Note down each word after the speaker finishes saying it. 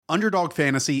Underdog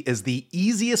Fantasy is the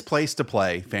easiest place to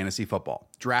play fantasy football.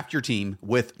 Draft your team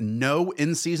with no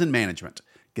in-season management.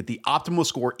 Get the optimal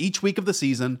score each week of the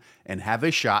season and have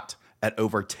a shot at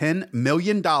over $10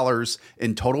 million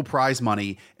in total prize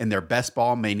money in their Best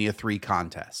Ball Mania 3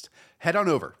 contest. Head on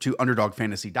over to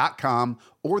UnderdogFantasy.com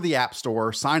or the App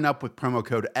Store, sign up with promo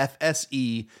code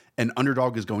FSE, and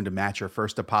Underdog is going to match your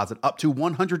first deposit up to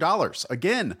 $100.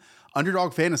 Again,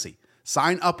 Underdog Fantasy.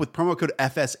 Sign up with promo code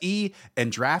FSE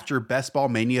and draft your Best Ball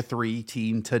Mania 3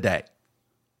 team today.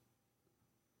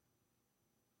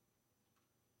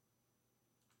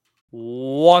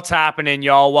 What's happening,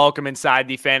 y'all? Welcome inside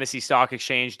the Fantasy Stock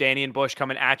Exchange. Danny and Bush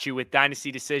coming at you with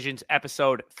Dynasty Decisions,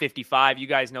 episode 55. You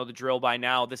guys know the drill by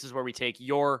now. This is where we take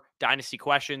your Dynasty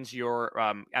questions, your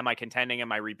am I contending,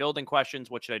 am I rebuilding questions,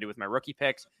 what should I do with my rookie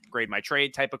picks, grade my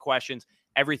trade type of questions.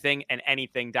 Everything and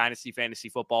anything Dynasty Fantasy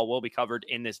Football will be covered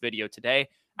in this video today.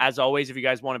 As always, if you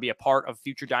guys want to be a part of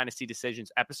future Dynasty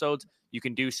Decisions episodes, you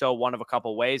can do so one of a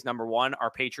couple ways. Number one,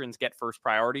 our patrons get first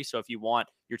priority. So if you want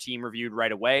your team reviewed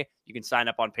right away, you can sign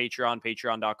up on Patreon,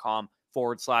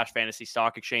 patreon.com/fantasy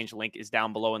stock exchange. Link is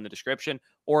down below in the description.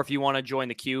 Or if you want to join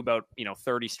the queue, about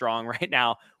 30 strong right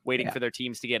now, waiting for their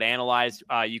teams to get analyzed,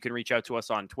 you can reach out to us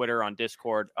on Twitter, on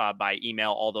Discord, by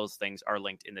email. All those things are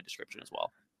linked in the description as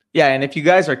well. Yeah, and if you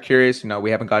guys are curious,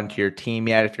 we haven't gotten to your team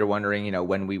yet. If you're wondering,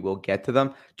 when we will get to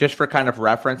them, just for kind of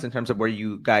reference in terms of where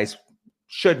you guys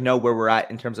should know where we're at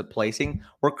in terms of placing,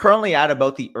 we're currently at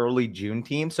about the early June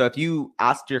team. So if you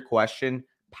asked your question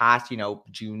past,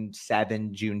 June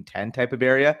 7, June 10 type of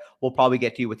area, we'll probably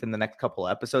get to you within the next couple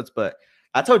of episodes. But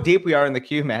that's how deep we are in the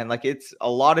queue, man. Like, it's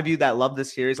a lot of you that love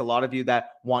this series, a lot of you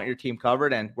that want your team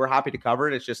covered, and we're happy to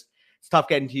cover it. It's tough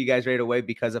getting to you guys right away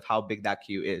because of how big that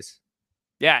queue is.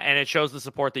 Yeah, and it shows the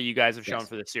support that you guys have shown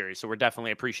for this series. So we're definitely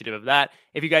appreciative of that.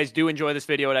 If you guys do enjoy this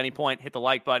video at any point, hit the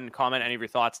like button, comment any of your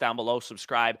thoughts down below,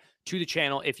 subscribe to the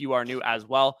channel if you are new as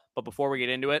well. But before we get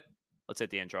into it, let's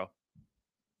hit the intro.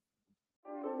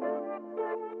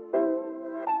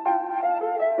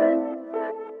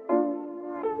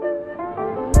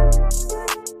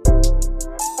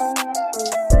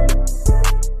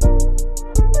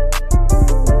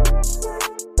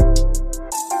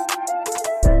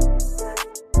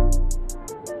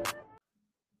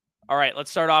 All right, let's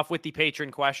start off with the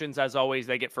patron questions. As always,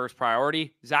 they get first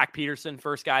priority. Zach Peterson,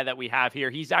 first guy that we have here.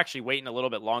 He's actually waiting a little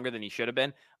bit longer than he should have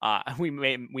been.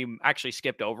 We actually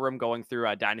skipped over him going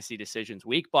through Dynasty Decisions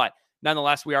week, but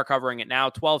nonetheless, we are covering it now.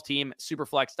 12-team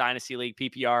Superflex Dynasty League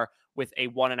PPR with a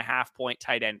 1.5 point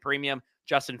tight end premium.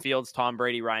 Justin Fields, Tom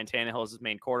Brady, Ryan Tannehill as his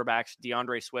main quarterbacks.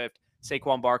 DeAndre Swift,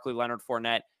 Saquon Barkley, Leonard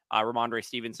Fournette, Ramondre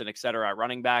Stevenson, etc. at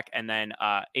running back. And then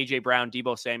A.J. Brown,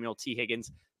 Deebo Samuel, T.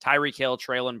 Higgins, Tyreek Hill,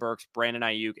 Treylon Burks, Brandon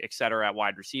Ayuk, etc. at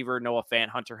wide receiver. Noah Fant,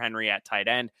 Hunter Henry at tight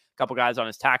end. A couple guys on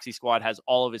his taxi squad, has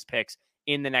all of his picks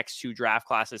in the next two draft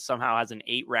classes. Somehow has an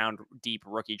 8-round deep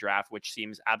rookie draft, which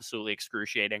seems absolutely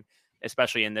excruciating,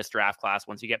 especially in this draft class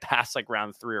once you get past like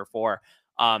round 3 or 4.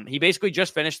 He basically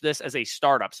just finished this as a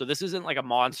startup. So this isn't like a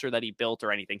monster that he built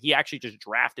or anything. He actually just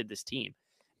drafted this team.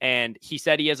 And he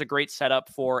said he has a great setup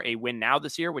for a win now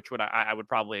this year, which I would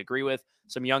probably agree with.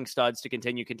 Some young studs to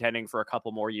continue contending for a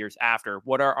couple more years after.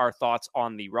 What are our thoughts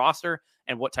on the roster,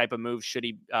 and what type of moves should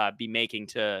he be making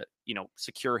to,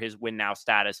 secure his win now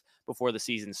status before the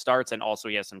season starts? And also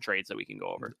he has some trades that we can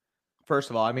go over. First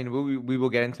of all, I mean, we will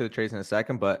get into the trades in a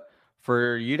second, but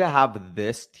for you to have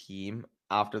this team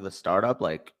after the startup,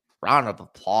 like, round of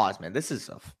applause, man. This is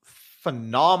a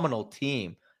phenomenal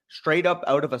team. Straight up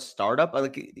out of a startup.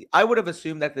 Like, I would have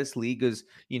assumed that this league is,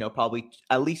 probably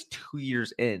at least 2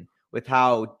 years in with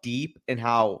how deep and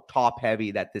how top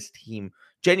heavy that this team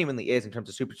genuinely is in terms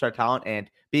of superstar talent and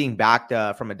being backed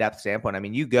from a depth standpoint. I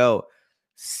mean, you go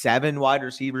 7 wide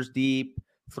receivers deep,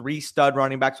 3 stud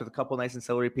running backs with a couple nice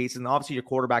ancillary pieces. And obviously your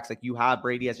quarterbacks, like you have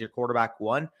Brady as your quarterback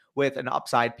 1 with an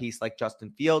upside piece like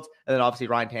Justin Fields. And then obviously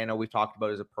Ryan Tannehill, we've talked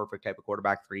about, is a perfect type of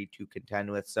quarterback 3 to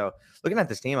contend with. So looking at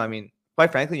this team, I mean,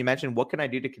 quite frankly, you mentioned what can I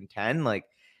do to contend? Like,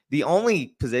 the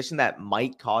only position that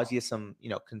might cause you some,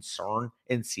 concern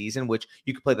in season, which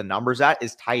you could play the numbers at,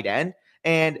 is tight end.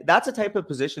 And that's a type of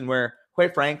position where,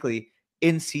 quite frankly,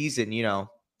 in season,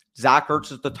 Zach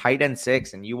Ertz is the tight end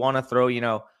 6, and you want to throw,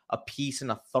 a piece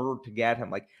and a third to get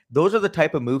him. Like, those are the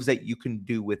type of moves that you can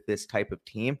do with this type of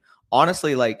team.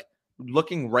 Honestly, like,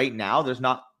 looking right now, there's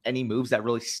not any moves that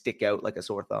really stick out like a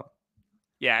sore thumb.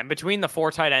 Yeah, and between the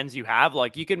 4 tight ends you have,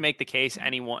 like, you can make the case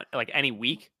any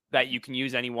week that you can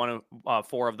use any one of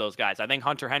 4 of those guys. I think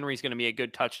Hunter Henry is going to be a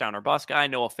good touchdown or bust guy.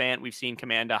 Noah Fant, we've seen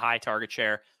command a high target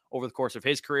share over the course of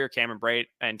his career. Cameron Brate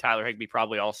and Tyler Higbee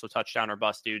probably also touchdown or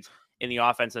bust dudes in the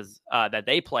offenses that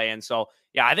they play in. So,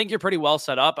 yeah, I think you're pretty well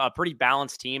set up, a pretty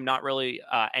balanced team, not really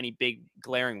any big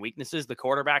glaring weaknesses. The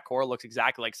quarterback core looks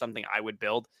exactly like something I would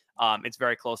build. It's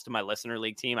very close to my listener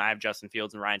league team. I have Justin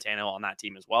Fields and Ryan Tannehill on that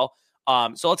team as well.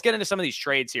 So let's get into some of these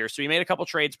trades here. So he made a couple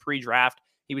trades pre-draft.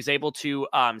 He was able to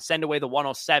send away the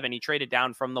 107. He traded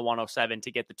down from the 107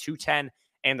 to get the 210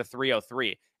 and the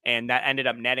 303. And that ended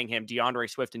up netting him DeAndre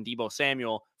Swift and Deebo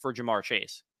Samuel for Jamar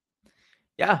Chase.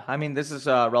 Yeah, I mean, this is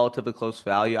a relatively close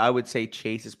value. I would say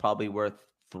Chase is probably worth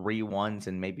 3 ones,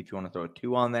 and maybe if you want to throw a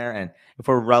 2 on there. And if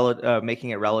we're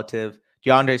making it relative,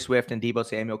 DeAndre Swift and Deebo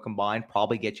Samuel combined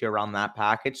probably get you around that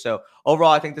package. So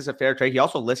overall, I think this is a fair trade. He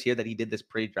also lists here that he did this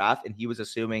pre-draft, and he was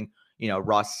assuming,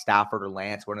 Russ, Stafford, or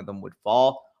Lance, one of them would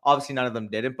fall. Obviously, none of them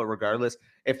didn't, but regardless,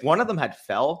 if one of them had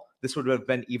fell, this would have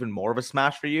been even more of a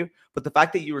smash for you. But the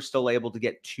fact that you were still able to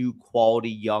get 2 quality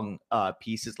young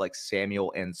pieces like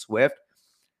Samuel and Swift,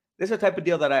 this is a type of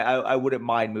deal that I wouldn't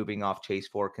mind moving off Chase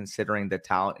for, considering the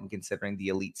talent and considering the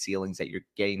elite ceilings that you're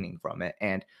gaining from it.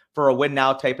 And for a win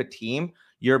now type of team,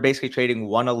 you're basically trading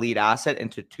 1 elite asset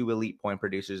into 2 elite point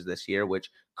producers this year, which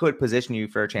could position you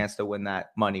for a chance to win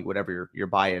that money, whatever your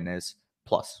buy-in is,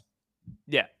 plus.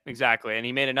 Yeah, exactly. And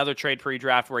he made another trade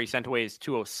pre-draft where he sent away his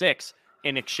 206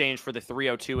 in exchange for the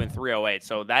 302 and 308.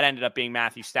 So that ended up being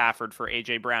Matthew Stafford for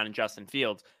A.J. Brown and Justin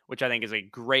Fields, which I think is a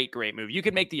great move. You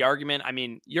could make the argument, I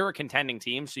mean, you're a contending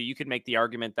team, so you could make the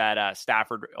argument that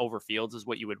Stafford over Fields is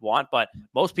what you would want, but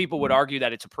most people would argue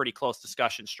that it's a pretty close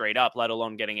discussion straight up, let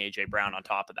alone getting A.J. Brown on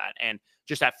top of that. And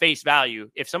just at face value,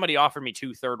 if somebody offered me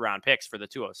 2 third-round picks for the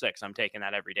 206, I'm taking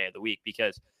that every day of the week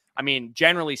because, I mean,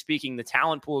 generally speaking, the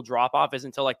talent pool drop-off is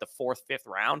until like the 4th, 5th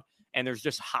round. And there's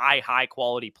just high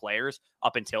quality players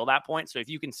up until that point. So if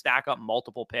you can stack up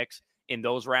multiple picks in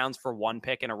those rounds for 1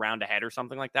 pick in a round ahead or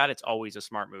something like that, it's always a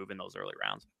smart move in those early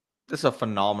rounds. This is a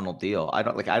phenomenal deal. I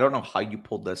don't know how you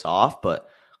pulled this off, but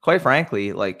quite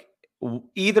frankly,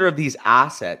 either of these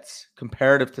assets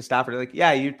comparative to Stafford,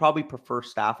 yeah, you'd probably prefer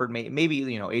Stafford. Maybe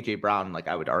AJ Brown,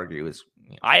 I would argue is.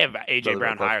 I have AJ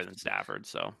Brown higher than Stafford,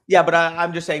 so yeah, but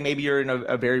I'm just saying maybe you're in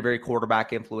a very, very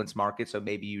quarterback influenced market, so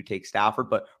maybe you take Stafford.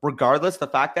 But regardless, the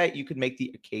fact that you could make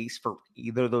the case for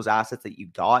either of those assets that you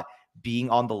got being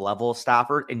on the level of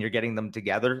Stafford and you're getting them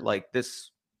together,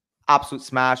 this absolute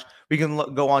smash. We can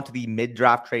go on to the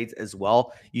mid-draft trades as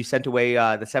well. You sent away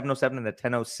the 707 and the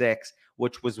 1006,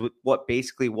 which was what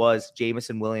basically was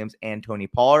Jamison Williams and Tony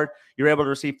Pollard. You're able to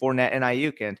receive Fournette and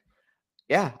Ayuk, and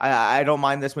yeah, I don't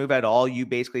mind this move at all. You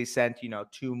basically sent,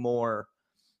 2 more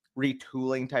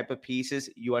retooling type of pieces.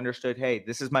 You understood, hey,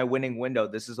 this is my winning window.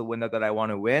 This is a window that I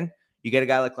want to win. You get a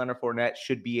guy like Leonard Fournette,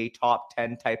 should be a top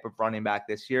 10 type of running back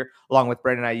this year, along with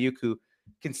Brandon Ayuk, who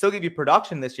can still give you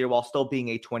production this year while still being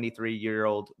a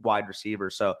 23-year-old wide receiver.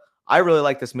 So I really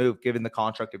like this move, given the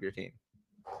construct of your team.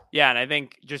 Yeah, and I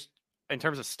think just in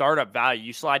terms of startup value,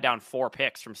 you slide down 4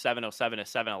 picks from 707 to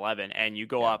 711, and you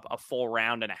go up a full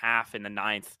round and a half in the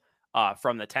 9th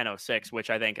from the 1006, which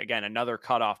I think, again, another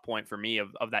cutoff point for me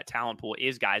of that talent pool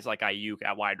is guys like Ayuk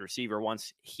at wide receiver.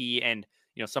 Once he and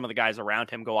some of the guys around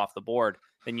him go off the board,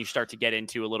 then you start to get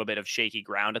into a little bit of shaky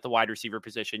ground at the wide receiver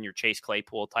position, your Chase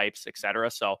Claypool types, etc.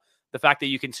 So the fact that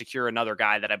you can secure another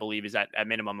guy that I believe is at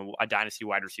minimum a dynasty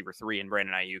wide receiver 3 in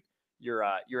Brandon Ayuk,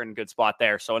 you're in a good spot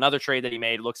there. So another trade that he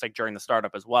made looks like during the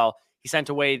startup as well. He sent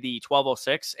away the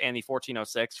 1206 and the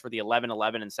 1406 for the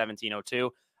 1111 and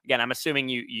 1702. Again, I'm assuming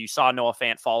you saw Noah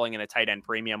Fant falling in a tight end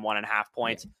premium 1.5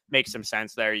 points. Yeah. Makes some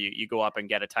sense there. You go up and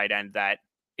get a tight end that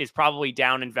is probably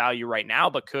down in value right now,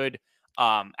 but could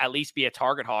at least be a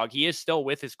target hog. He is still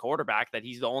with his quarterback that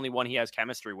he's the only one he has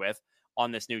chemistry with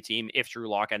on this new team if Drew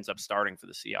Lock ends up starting for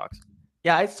the Seahawks.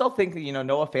 Yeah, I still think that,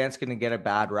 Noah Fant's going to get a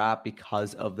bad rap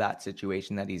because of that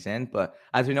situation that he's in. But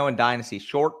as we know in Dynasty,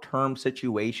 short-term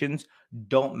situations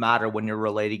don't matter when you're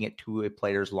relating it to a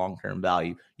player's long-term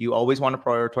value. You always want to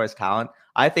prioritize talent.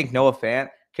 I think Noah Fant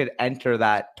could enter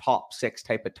that top 6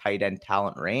 type of tight end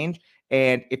talent range.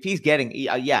 And if he's getting,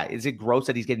 is it gross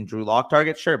that he's getting Drew Lock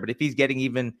targets? Sure. But if he's getting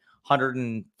even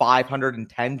 105,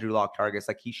 110 Drew Lock targets,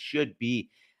 he should be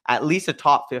at least a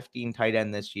top 15 tight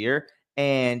end this year.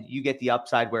 And you get the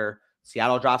upside where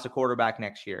Seattle drafts a quarterback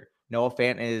next year. Noah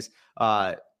Fant is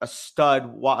a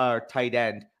stud tight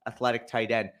end, athletic tight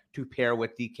end to pair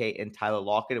with DK and Tyler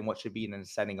Lockett and what should be an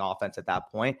ascending offense at that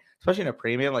point, especially in a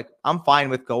premium. I'm fine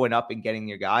with going up and getting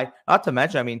your guy. Not to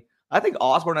mention, I think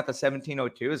Osborne at the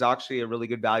 1702 is actually a really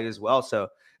good value as well. So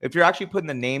if you're actually putting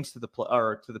the names to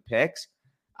the picks,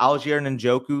 Algier and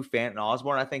Njoku, Fant, and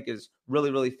Osborne, I think is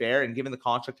really, really fair. And given the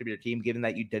construct of your team, given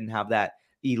that you didn't have that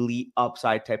elite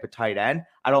upside type of tight end,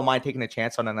 I don't mind taking a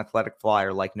chance on an athletic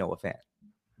flyer like Noah Fant.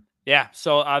 Yeah.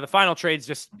 So the final trade's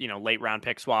just, late round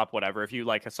pick swap, whatever. If you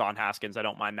like Hassan Haskins, I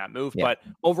don't mind that move. Yeah. But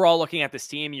overall, looking at this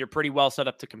team, you're pretty well set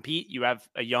up to compete. You have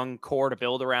a young core to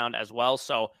build around as well.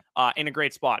 So in a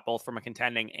great spot, both from a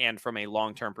contending and from a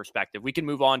long-term perspective. We can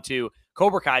move on to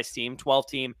Cobra Kai's team, 12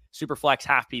 team, super flex,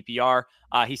 half PPR.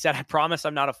 He said, I promise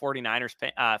I'm not a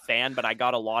 49ers fan, but I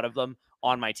got a lot of them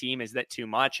on my team. Is that too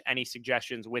much? Any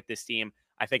suggestions with this team?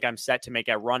 I think I'm set to make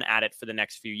a run at it for the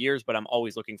next few years, but I'm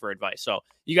always looking for advice. So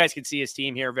you guys can see his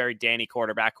team here, very Danny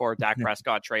quarterback core, Dak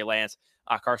Prescott, Trey Lance,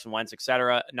 Carson Wentz,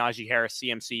 etc. Najee Harris,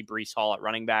 CMC, Breece Hall at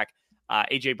running back,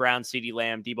 AJ Brown, CeeDee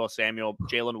Lamb, Deebo Samuel,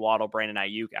 Jalen Waddle, Brandon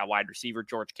Ayuk at wide receiver,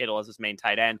 George Kittle as his main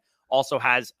tight end. Also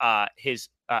has his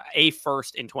a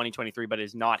first in 2023, but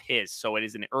is not his. So it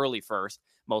is an early first,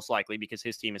 most likely, because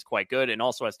his team is quite good, and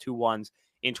also has 2 ones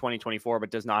in 2024, but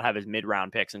does not have his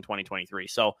mid-round picks in 2023.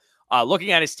 So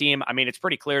looking at his team, I mean, it's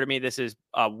pretty clear to me this is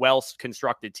a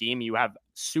well-constructed team. You have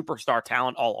superstar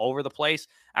talent all over the place.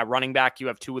 At running back, you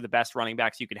have 2 of the best running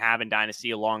backs you can have in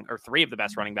Dynasty, or 3 of the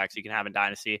best running backs you can have in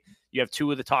Dynasty. You have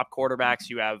 2 of the top quarterbacks.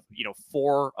 You have,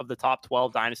 4 of the top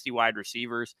 12 Dynasty wide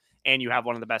receivers, and you have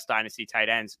one of the best Dynasty tight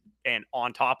ends. And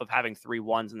on top of having 3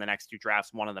 ones in the next 2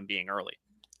 drafts, one of them being early.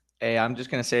 Hey, I'm just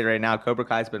going to say right now, Cobra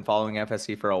Kai's been following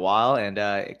FSC for a while, and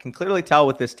it can clearly tell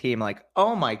with this team, like,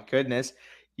 oh my goodness,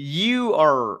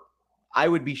 I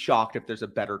would be shocked if there's a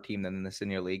better team than this in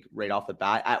your league right off the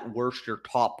bat. At worst, you're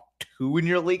top 2 in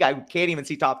your league. I can't even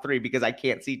see top 3 because I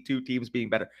can't see 2 teams being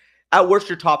better. At worst,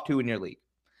 you're top 2 in your league.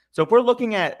 So if we're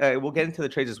looking at, we'll get into the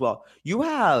trades as well. You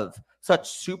have such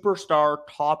superstar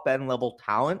top end level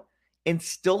talent and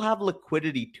still have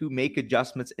liquidity to make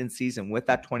adjustments in season with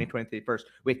that 2023 first,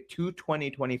 with 2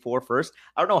 2024 first.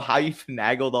 I don't know how you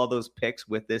finagled all those picks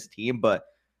with this team, but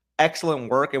excellent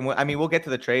work. And I mean, we'll get to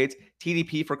the trades.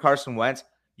 TDP for Carson Wentz.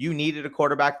 You needed a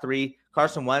quarterback 3.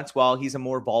 Carson Wentz, while he's a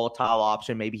more volatile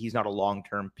option, maybe he's not a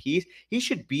long-term piece. He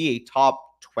should be a top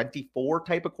 24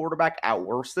 type of quarterback at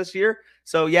worst this year.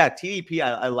 So yeah, TDP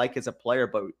I like as a player,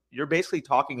 but you're basically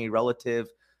talking a relative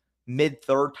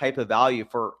mid-third type of value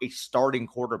for a starting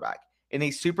quarterback. In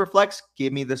a super flex,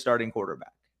 give me the starting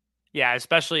quarterback. Yeah,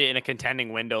 especially in a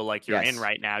contending window like you're in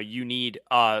right now, you need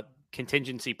a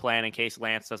contingency plan in case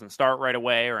Lance doesn't start right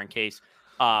away, or in case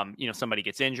somebody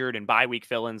gets injured, and bye week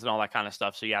fill-ins and all that kind of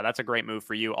stuff. So yeah, that's a great move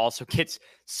for you. Also gets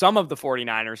some of the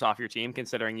 49ers off your team,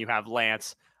 considering you have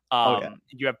Lance.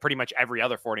 You have pretty much every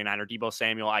other 49er, Deebo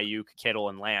Samuel, Ayuk, Kittle,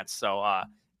 and Lance. So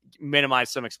minimize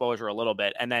some exposure a little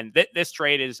bit. And then this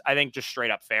trade is, I think, just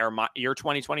straight up fair. Your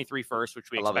 2023 first,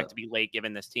 which we expect to be late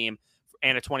given this team,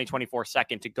 and a 2024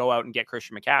 second to go out and get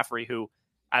Christian McCaffrey, who,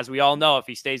 as we all know, if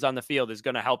he stays on the field, is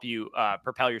going to help you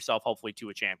propel yourself hopefully to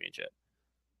a championship.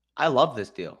 I love this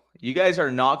deal. You guys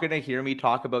are not going to hear me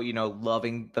talk about,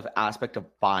 loving the aspect of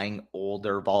buying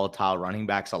older, volatile running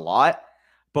backs a lot.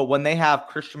 But when they have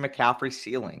Christian McCaffrey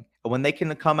ceiling, and when they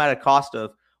can come at a cost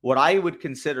of what I would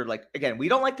consider, like, again, we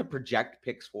don't like to project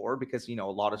picks forward because, a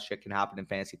lot of shit can happen in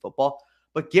fantasy football.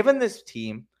 But given this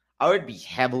team, I would be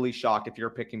heavily shocked if you're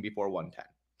picking before 110.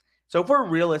 So if we're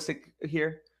realistic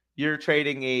here, you're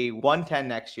trading a 110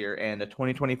 next year and a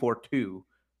 2024 2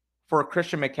 for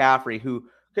Christian McCaffrey, who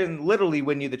can literally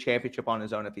win you the championship on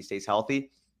his own if he stays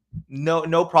healthy.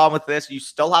 No problem with this. You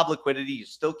still have liquidity. You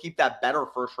still keep that better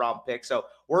first round pick. So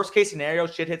worst case scenario,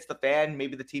 shit hits the fan.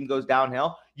 Maybe the team goes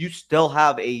downhill. You still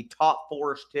have a top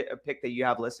 4 pick that you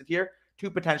have listed here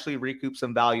to potentially recoup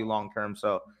some value long term.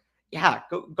 So yeah,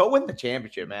 go win the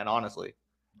championship, man. Honestly.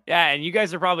 Yeah, and you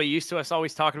guys are probably used to us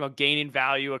always talking about gaining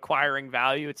value, acquiring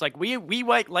value. It's like we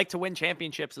like to win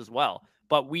championships as well,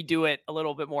 but we do it a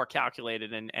little bit more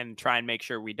calculated and try and make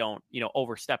sure we don't,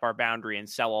 overstep our boundary and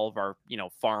sell all of our,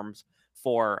 farms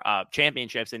for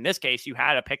championships. In this case, you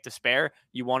had a pick to spare.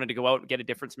 You wanted to go out and get a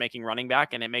difference-making running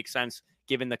back, and it makes sense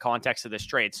given the context of this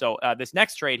trade. So this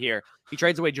next trade here, he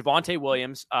trades away Javonte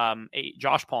Williams,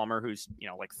 Josh Palmer, who's,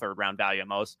 like 3rd-round value at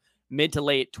most, mid to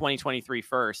late 2023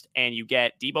 first, and you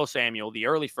get Deebo Samuel, the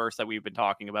early first that we've been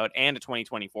talking about, and a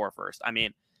 2024 first. I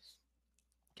mean,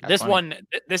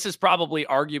 this is probably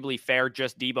arguably fair,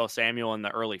 just Deebo Samuel in the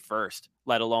early first,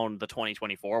 let alone the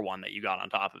 2024 one that you got on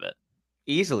top of it.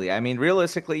 Easily. I mean,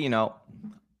 realistically,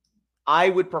 I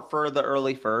would prefer the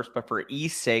early first, but for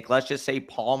ease sake, let's just say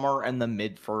Palmer and the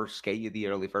mid first get you the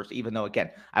early first, even though,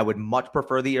 again, I would much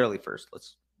prefer the early first.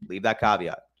 Let's leave that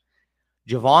caveat.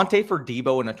 Javonte for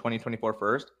Deebo in a 2024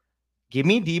 first. Give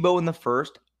me Deebo in the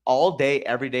first all day,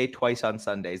 every day, twice on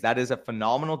Sundays. That is a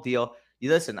phenomenal deal.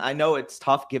 Listen, I know it's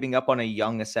tough giving up on a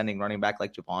young ascending running back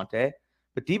like Javonte,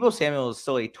 but Deebo Samuel is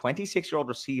still a 26-year-old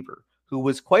receiver who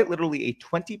was quite literally a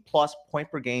 20-plus point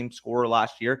per game scorer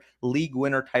last year, league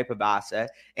winner type of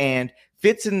asset, and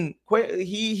fits in.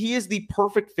 He is the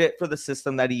perfect fit for the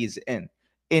system that he is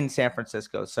in San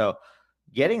Francisco. So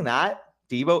getting that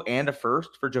Debo and a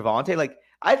first for Javonte, like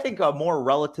I think a more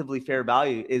relatively fair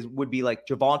value would be like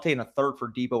Javonte and a third for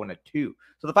Debo and a 2.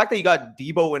 So the fact that you got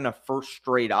Debo in a first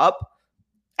straight up,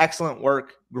 excellent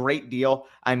work, great deal.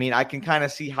 I mean, I can kind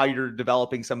of see how you're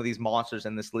developing some of these monsters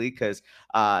in this league because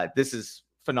this is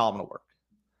phenomenal work.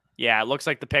 Yeah, it looks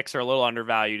like the picks are a little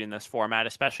undervalued in this format,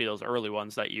 especially those early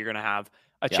ones that you're going to have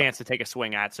a chance to take a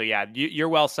swing at. So yeah, you're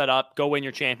well set up. Go win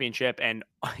your championship, and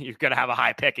you're going to have a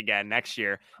high pick again next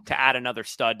year to add another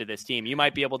stud to this team. You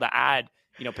might be able to add,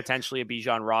 potentially a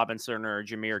Bijan Robinson or a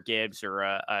Jahmyr Gibbs or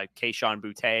a Kayshon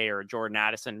Boutte or a Jordan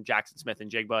Addison, Jackson Smith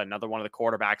and Jigba. Another one of the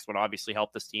quarterbacks would obviously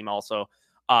help this team also.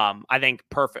 I think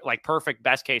perfect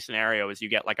best case scenario is you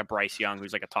get like a Bryce Young,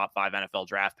 who's like a top 5 NFL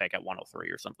draft pick at 103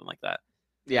 or something like that.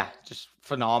 Yeah, just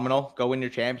phenomenal. Go win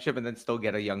your championship and then still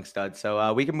get a young stud.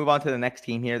 So we can move on to the next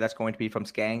team here. That's going to be from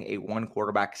Skang, a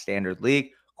 1-quarterback standard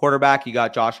league. Quarterback, you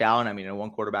got Josh Allen. I mean, in a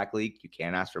 1-quarterback league, you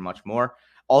can't ask for much more.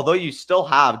 Although you still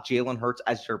have Jalen Hurts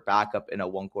as your backup in a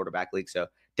 1-quarterback league. So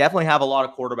definitely have a lot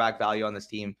of quarterback value on this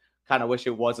team. Kind of wish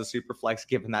it was a super flex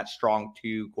given that strong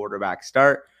 2-quarterback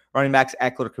start. Running backs,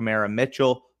 Eckler, Kamara,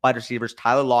 Mitchell. Wide receivers,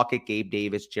 Tyler Lockett, Gabe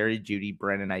Davis, Jerry Jeudy,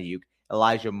 Brandon Ayuk,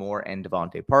 Elijah Moore, and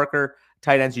Devontae Parker.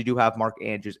 Tight ends, you do have Mark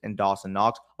Andrews and Dawson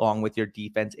Knox, along with your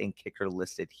defense and kicker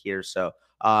listed here. So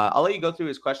I'll let you go through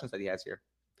his questions that he has here.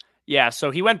 Yeah, so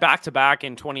he went back-to-back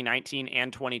in 2019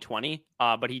 and 2020,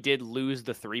 but he did lose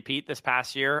the three-peat this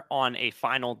past year on a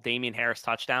final Damian Harris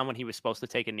touchdown when he was supposed to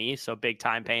take a knee, so big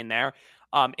time pain there.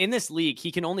 In this league,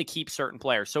 he can only keep certain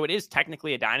players, so it is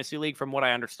technically a dynasty league from what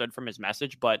I understood from his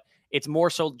message, but it's more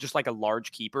so just like a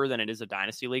large keeper than it is a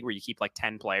dynasty league where you keep like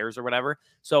 10 players or whatever.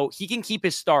 So he can keep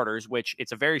his starters, which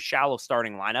it's a very shallow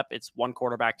starting lineup. It's 1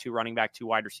 quarterback, 2 running back, 2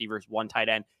 wide receivers, 1 tight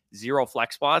end, 0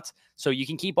 flex spots. So you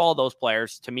can keep all those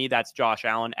players. To me, that's Josh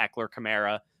Allen, Eckler,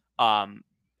 Kamara,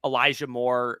 Elijah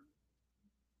Moore,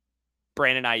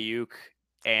 Brandon Ayuk,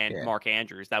 and Mark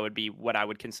Andrews. That would be what I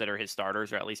would consider his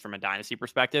starters, or at least from a dynasty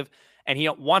perspective. And he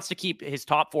wants to keep his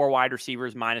top 4 wide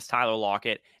receivers minus Tyler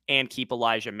Lockett and keep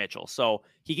Elijah Mitchell. So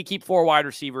he could keep 4 wide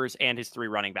receivers and his 3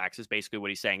 running backs is basically what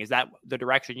he's saying. Is that the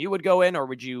direction you would go in, or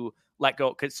would you let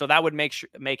go? So that would make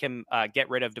him get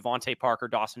rid of Devontae Parker,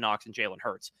 Dawson Knox, and Jalen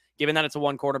Hurts. Given that it's a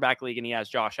 1-quarterback league and he has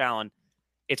Josh Allen,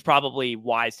 it's probably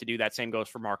wise to do that. Same goes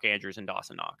for Mark Andrews and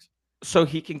Dawson Knox. So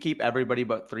he can keep everybody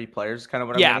but 3 players, kind of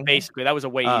what I'm getting basically. That was a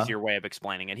way easier way of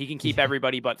explaining it. He can keep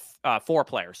everybody but 4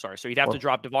 players, sorry. So he'd have to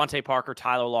drop Devontae Parker,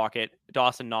 Tyler Lockett,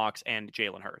 Dawson Knox, and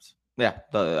Jalen Hurts. Yeah,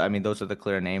 those are the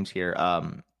clear names here.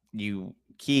 You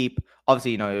keep,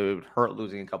 obviously, it would hurt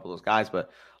losing a couple of those guys, but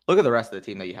look at the rest of the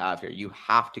team that you have here. You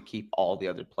have to keep all the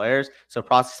other players. So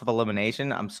process of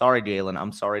elimination, I'm sorry, Jalen.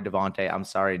 I'm sorry, Devontae. I'm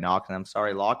sorry, Knox. And I'm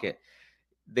sorry, Lockett.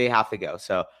 They have to go.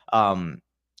 So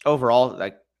overall,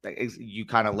 you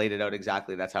kind of laid it out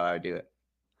exactly. That's how I would do it.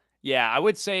 Yeah, I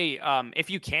would say if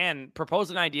you can, propose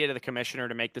an idea to the commissioner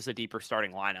to make this a deeper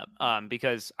starting lineup.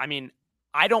 Because, I mean,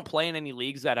 I don't play in any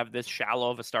leagues that have this shallow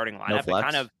of a starting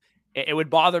lineup. No it would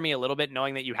bother me a little bit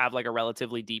knowing that you have like a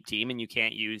relatively deep team and you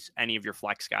can't use any of your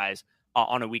flex guys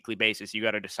on a weekly basis. You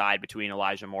got to decide between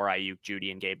Elijah Moore, Ayuk,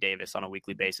 Jeudy, and Gabe Davis on a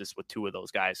weekly basis with 2 of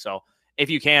those guys. So if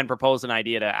you can, propose an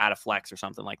idea to add a flex or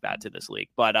something like that to this league.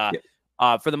 But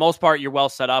for the most part, you're well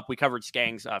set up. We covered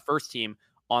Skang's first team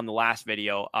on the last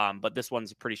video, but this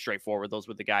one's pretty straightforward. Those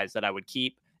were the guys that I would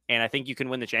keep. And I think you can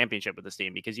win the championship with this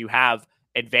team because you have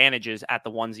advantages at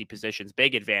the onesie positions,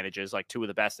 big advantages, like 2 of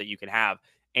the best that you can have.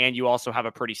 And you also have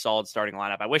a pretty solid starting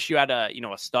lineup. I wish you had a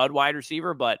stud wide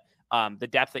receiver, but the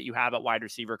depth that you have at wide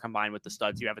receiver combined with the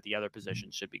studs you have at the other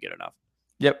positions should be good enough.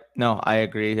 Yep. No, I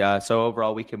agree. So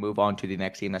overall, we can move on to the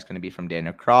next team. That's going to be from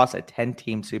Daniel Cross, a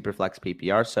 10-team Superflex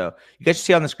PPR. So you guys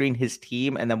see on the screen his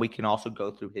team, and then we can also go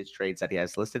through his trades that he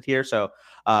has listed here. So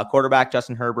quarterback,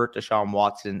 Justin Herbert, Deshaun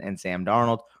Watson, and Sam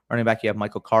Darnold. Running back, you have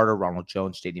Michael Carter, Ronald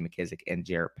Jones, J.D. McKissick, and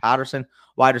Jarrett Patterson.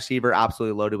 Wide receiver,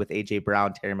 absolutely loaded with A.J.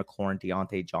 Brown, Terry McLaurin,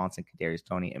 Deontay Johnson, Kadarius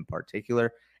Toney in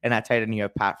particular. And at tight end, you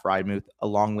have Pat Freiermuth,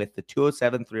 along with the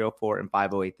 207, 304, and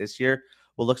 508 this year.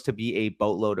 What looks to be a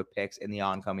boatload of picks in the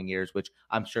oncoming years, which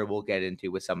I'm sure we'll get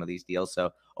into with some of these deals. So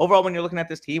overall, when you're looking at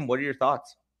this team, what are your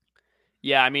thoughts?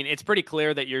 Yeah, I mean, it's pretty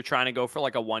clear that you're trying to go for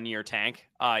like a 1-year tank.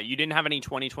 You didn't have any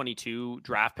 2022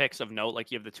 draft picks of note,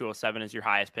 like you have the 207 as your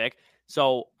highest pick.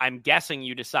 So I'm guessing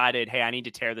you decided, hey, I need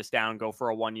to tear this down, go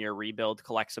for a 1-year rebuild,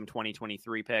 collect some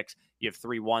 2023 picks. You have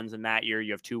 3 1s in that year.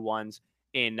 You have 2 1s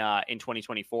in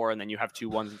 2024, and then you have 2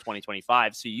 1s in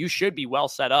 2025. So you should be well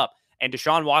set up. And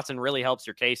Deshaun Watson really helps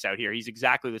your case out here. He's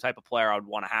exactly the type of player I would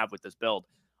want to have with this build.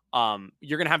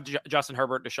 You're going to have Justin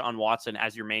Herbert, Deshaun Watson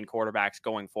as your main quarterbacks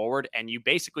going forward. And you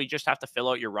basically just have to fill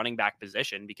out your running back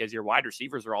position because your wide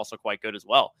receivers are also quite good as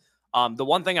well. The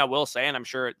one thing I will say, and I'm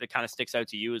sure it kind of sticks out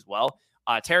to you as well,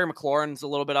 Terry McLaurin's a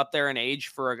little bit up there in age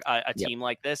for a team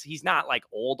like this. He's not like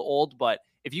old, but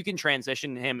if you can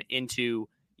transition him into,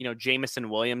 Jamison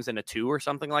Williams in a 2 or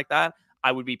something like that,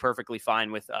 I would be perfectly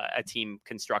fine with a team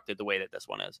constructed the way that this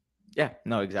one is. Yeah,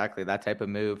 no, exactly. That type of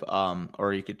move.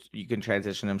 Or you can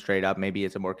transition them straight up. Maybe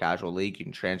it's a more casual league. You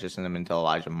can transition them into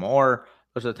Elijah Moore.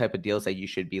 Those are the type of deals that you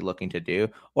should be looking to do.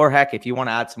 Or heck, if you want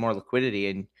to add some more liquidity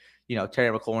and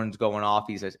Terry McLaurin's going off,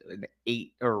 he's an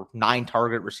 8 or 9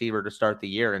 target receiver to start the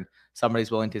year, and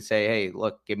somebody's willing to say, hey,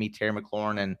 look, give me Terry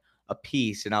McLaurin and a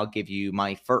piece, and I'll give you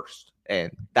my first.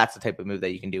 And that's the type of move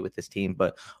that you can do with this team.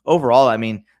 But overall, I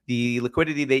mean, the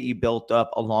liquidity that you built up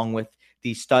along with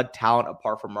the stud talent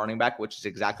apart from running back, which is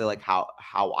exactly like how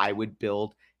I would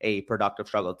build a productive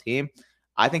struggle team.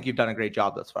 I think you've done a great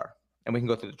job thus far. And we can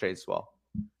go through the trades as well.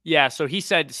 Yeah, so he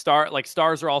said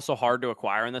stars are also hard to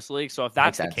acquire in this league. So if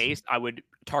that's the case, I would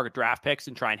target draft picks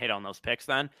and try and hit on those picks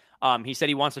then. He said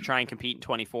he wants to try and compete in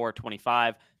 24,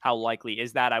 25. How likely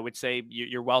is that? I would say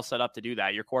you're well set up to do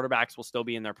that. Your quarterbacks will still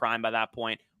be in their prime by that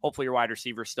point. Hopefully your wide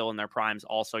receivers still in their primes.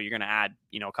 Also, you're going to add,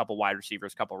 a couple wide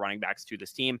receivers, a couple running backs to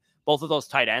this team. Both of those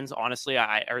tight ends, honestly,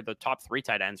 or the top 3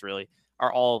 tight ends really,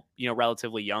 are all,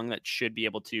 relatively young that should be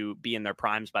able to be in their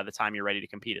primes by the time you're ready to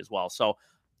compete as well. So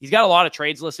he's got a lot of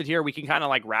trades listed here. We can kind of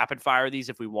like rapid fire these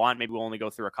if we want. Maybe we'll only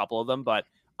go through a couple of them, but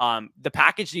the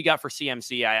package you got for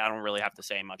CMC, I don't really have to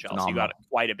say much else. You got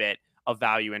quite a bit of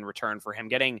value in return for him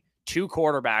getting 2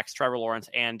 quarterbacks, Trevor Lawrence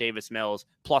and Davis Mills,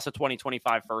 plus a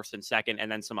 2025 first and second,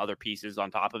 and then some other pieces on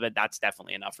top of it. That's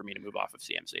definitely enough for me to move off of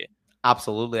CMC.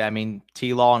 Absolutely. I mean,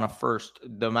 T-Law on a first,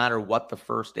 no matter what the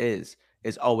first is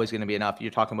always going to be enough. You're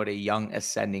talking about a young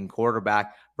ascending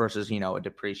quarterback versus, a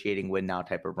depreciating win now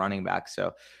type of running back.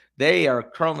 So they are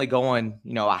currently going,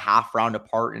 a half round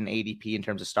apart in ADP in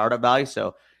terms of startup value.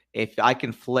 So if I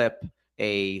can flip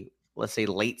a, let's say,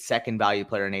 late second value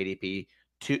player in ADP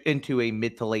into a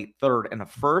mid to late third and a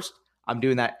first, I'm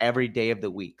doing that every day of the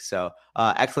week. So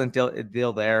excellent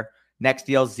deal there. Next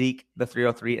deal, Zeke, the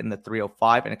 303 and the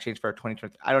 305 in exchange for a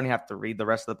 2020. I don't even have to read the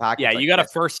rest of the package. Yeah, you got a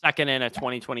first, second, and a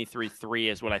 2023 3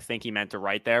 is what I think he meant to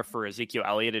write there for Ezekiel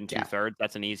Elliott in 2/3.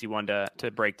 That's an easy one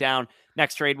to break down.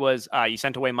 Next trade was you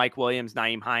sent away Mike Williams,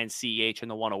 Nyheim Hines, CEH, and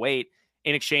the 108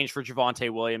 in exchange for Javonte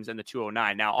Williams and the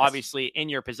 209. Now, obviously, in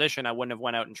your position, I wouldn't have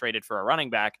went out and traded for a running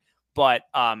back, but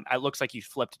it looks like you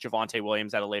flipped Javonte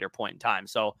Williams at a later point in time.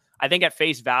 So I think at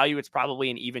face value, it's probably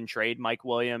an even trade. Mike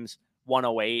Williams,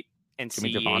 108. And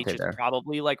CEH is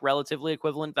probably like relatively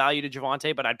equivalent value to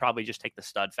Javonte, but I'd probably just take the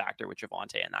stud factor with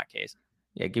Javonte in that case.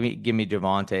 Yeah, give me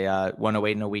Javonte.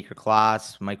 108 in a weaker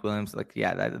class. Mike Williams,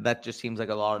 that just seems like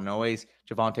a lot of noise.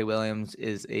 Javonte Williams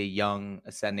is a young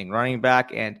ascending running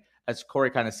back, and as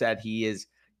Corey kind of said, he is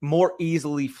more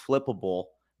easily flippable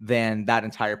than that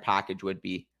entire package would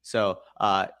be. So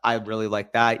I really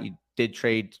like that. You did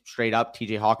trade straight up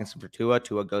TJ Hawkinson for Tua.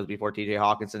 Tua goes before TJ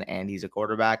Hawkinson, and he's a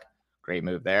quarterback. Great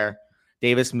move there.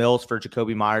 Davis Mills for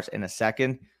Jacoby Myers in a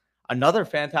second. Another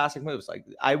fantastic move. Like,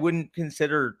 I wouldn't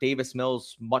consider Davis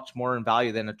Mills much more in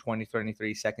value than a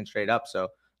 2023 second straight up. So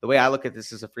the way I look at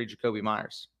this is a free Jacoby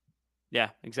Myers. Yeah,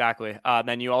 exactly.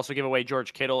 Then you also give away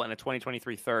George Kittle and a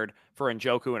 2023 third for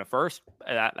Njoku and a first.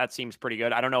 That seems pretty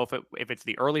good. I don't know if it's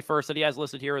the early first that he has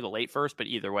listed here or the late first, but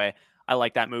either way, I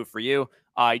like that move for you.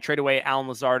 You trade away Alan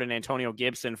Lazard and Antonio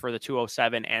Gibson for the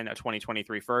 207 and a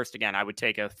 2023 first. Again, I would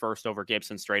take a first over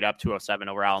Gibson straight up, 207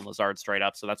 over Alan Lazard straight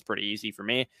up. So that's pretty easy for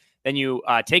me. Then you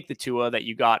take the Tua that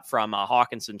you got from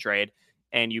Hawkinson trade,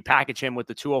 and you package him with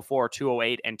the 204,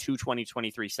 208, and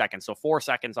 2023 seconds. So 4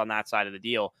 seconds on that side of the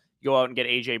deal. Go out and get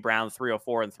A.J. Brown,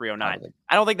 304 and 309.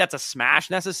 I don't think that's a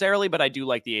smash necessarily, but I do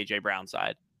like the A.J. Brown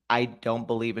side. I don't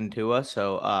believe in Tua,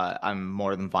 so I'm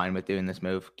more than fine with doing this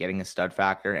move, getting a stud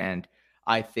factor, and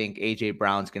I think A.J.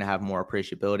 Brown's going to have more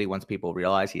appreciability once people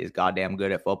realize he is goddamn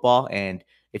good at football, and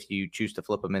if you choose to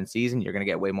flip him in season, you're going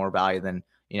to get way more value than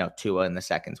Tua in the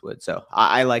seconds would. So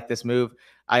I like this move.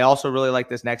 I also really like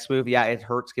this next move. Yeah, it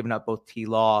hurts giving up both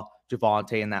T-Law,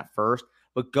 Javonte in that first,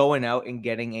 but going out and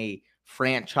getting a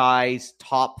franchise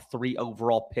top 3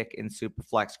 overall pick in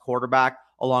Superflex quarterback,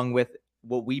 along with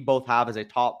what we both have as a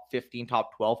top 15,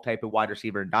 top 12 type of wide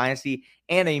receiver in Dynasty,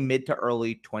 and a mid to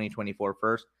early 2024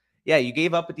 first. Yeah, you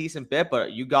gave up a decent bit,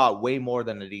 but you got way more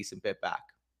than a decent bit back.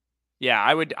 Yeah,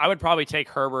 I would probably take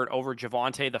Herbert over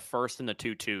Javonte, the first and the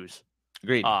 2 2s.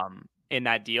 Agreed. in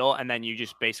that deal, and then you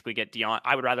just basically get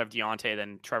I would rather have Deontay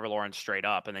than Trevor Lawrence straight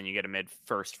up, and then you get a mid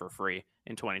first for free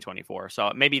in 2024.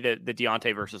 So maybe the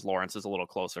Deontay versus Lawrence is a little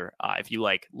closer if you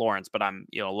like Lawrence, but I'm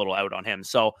a little out on him.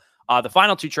 So the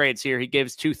final 2 trades here, he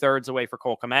gives 2/3 away for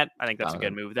Cole Kmet. I think that's a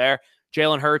good move there.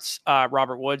 Jalen Hurts,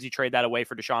 Robert Woods, you trade that away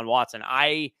for Deshaun Watson.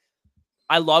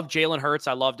 I love Jalen Hurts.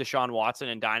 I love Deshaun Watson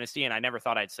in Dynasty, and I never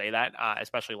thought I'd say that,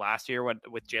 especially last year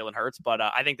with Jalen Hurts. But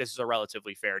I think this is a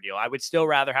relatively fair deal. I would still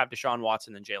rather have Deshaun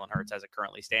Watson than Jalen Hurts as it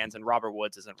currently stands, and Robert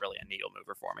Woods isn't really a needle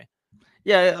mover for me.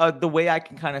 Yeah, the way I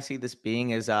can kind of see this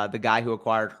being is the guy who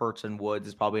acquired Hurts and Woods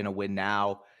is probably going to win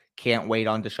now. Can't wait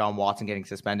on Deshaun Watson getting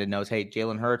suspended. Knows, hey,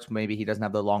 Jalen Hurts, maybe he doesn't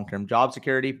have the long-term job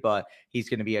security, but he's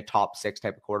going to be a top 6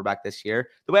 type of quarterback this year.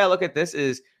 The way I look at this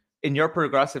is in your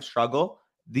progressive struggle,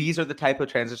 these are the type of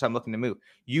transfers I'm looking to move.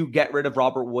 You get rid of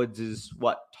Robert Woods'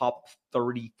 top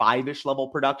 35-ish level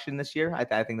production this year. I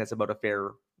think that's about a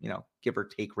fair, give or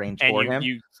take range for him.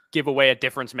 You give away a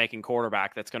difference-making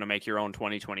quarterback that's going to make your own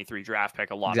 2023 draft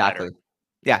pick a lot better.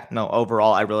 Yeah, no,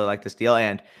 overall, I really like this deal.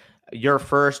 And your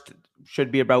first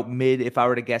should be about mid, if I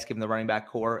were to guess, given the running back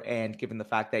core and given the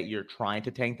fact that you're trying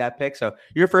to tank that pick. So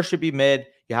your first should be mid.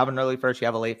 You have an early first, you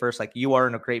have a late first. Like, you are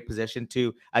in a great position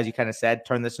to, as you kind of said,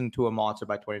 turn this into a monster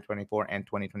by 2024 and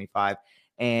 2025.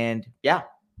 And yeah,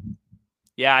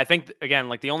 I think, again,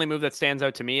 like the only move that stands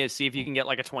out to me is see if you can get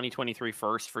like a 2023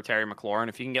 first for Terry McLaurin.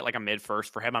 If you can get like a mid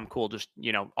first for him, I'm cool just,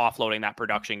 offloading that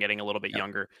production, getting a little bit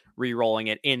younger, re-rolling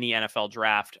it in the NFL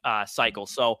draft cycle.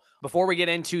 So before we get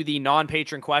into the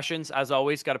non-patron questions, as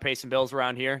always, got to pay some bills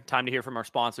around here. Time to hear from our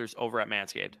sponsors over at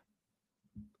Manscaped.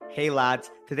 Hey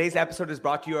lads, today's episode is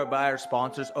brought to you by our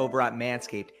sponsors over at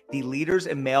Manscaped, the leaders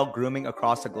in male grooming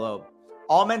across the globe.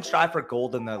 All men strive for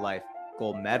gold in their life.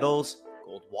 Gold medals,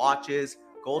 gold watches,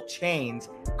 gold chains,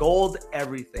 gold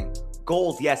everything.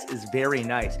 Gold, yes, is very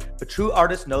nice, but true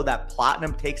artists know that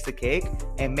platinum takes the cake,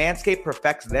 and Manscaped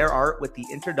perfects their art with the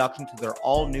introduction to their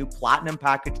all-new Platinum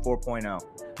Package 4.0.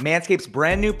 Manscaped's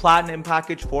brand new Platinum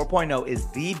Package 4.0 is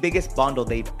the biggest bundle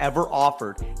they've ever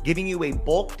offered, giving you a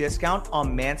bulk discount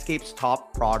on Manscaped's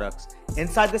top products.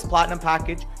 Inside this Platinum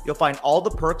Package, you'll find all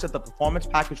the perks of the Performance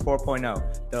Package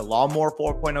 4.0, their Lawnmower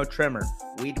 4.0 trimmer,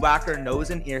 Weed Whacker nose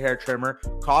and ear hair trimmer,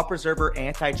 Crop Preserver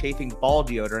anti-chafing ball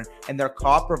deodorant, and their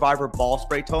Crop Reviver ball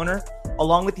spray toner,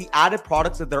 along with the added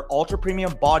products of their Ultra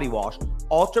Premium Body Wash,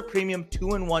 Ultra Premium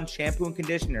 2-in-1 Shampoo and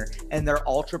Conditioner, and their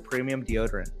Ultra Premium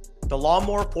Deodorant. The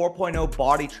Lawnmower 4.0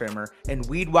 body trimmer and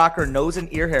Weed Whacker nose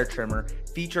and ear hair trimmer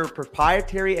feature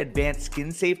proprietary advanced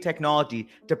skin-safe technology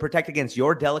to protect against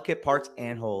your delicate parts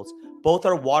and holes. Both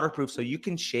are waterproof so you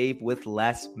can shave with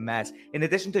less mess. In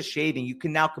addition to shaving, you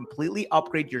can now completely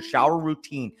upgrade your shower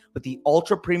routine with the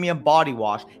Ultra Premium Body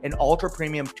Wash and Ultra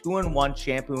Premium 2-in-1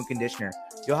 Shampoo and Conditioner.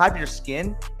 You'll have your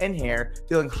skin and hair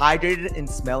feeling hydrated and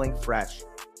smelling fresh.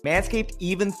 Manscaped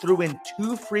even threw in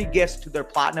 2 free gifts to their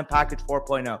Platinum Package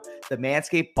 4.0, the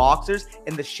Manscaped Boxers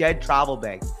and the Shed Travel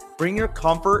Bag. Bring your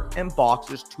comfort and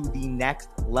boxers to the next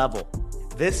level.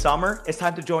 This summer, it's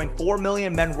time to join 4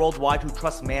 million men worldwide who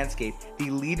trust Manscaped,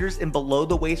 the leaders in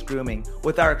below-the-waist grooming,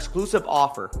 with our exclusive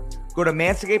offer. Go to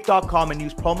manscaped.com and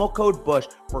use promo code BUSH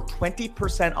for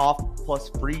 20% off plus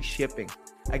free shipping.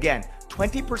 Again,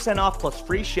 20% off plus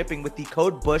free shipping with the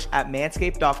code BUSH at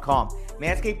manscaped.com.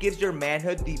 Manscaped gives your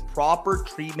manhood the proper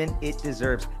treatment it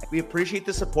deserves. We appreciate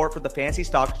the support for the Fantasy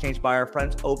Stock Exchange by our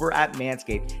friends over at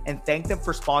Manscaped and thank them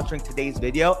for sponsoring today's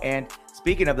video. And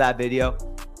speaking of that video,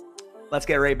 let's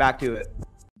get right back to it.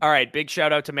 All right, big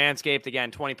shout out to Manscaped.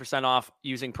 Again, 20% off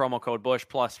using promo code BUSH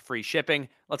plus free shipping.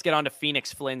 Let's get on to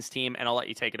Phoenix Flynn's team, and I'll let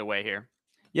you take it away here.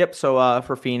 Yep. So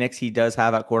for Phoenix, he does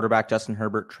have at quarterback Justin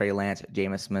Herbert, Trey Lance,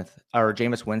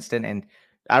 Jameis Winston, and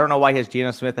I don't know why he has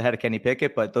Geno Smith ahead of Kenny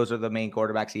Pickett, but those are the main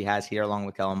quarterbacks he has here, along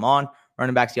with Kellen Mond.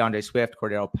 Running backs DeAndre Swift,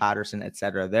 Cordero Patterson,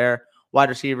 etc. There. Wide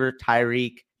receiver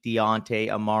Tyreek, Deontay,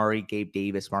 Amari, Gabe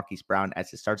Davis, Marquise Brown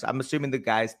as his starters. I'm assuming the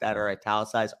guys that are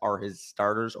italicized are his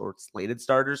starters or slated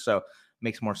starters, so it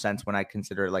makes more sense when I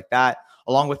consider it like that.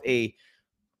 Along with a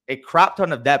crap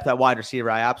ton of depth at wide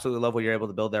receiver. I absolutely love what you're able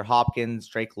to build there. Hopkins,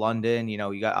 Drake London,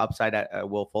 you got upside at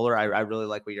Will Fuller. I really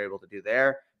like what you're able to do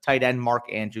there. Tight end Mark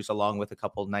Andrews, along with a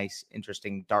couple nice,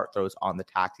 interesting dart throws on the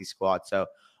taxi squad. So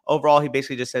overall, he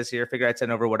basically just says here, figure I'd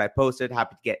send over what I posted.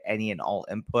 Happy to get any and all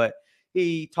input.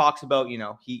 He talks about,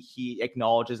 he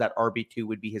acknowledges that RB2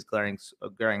 would be his glaring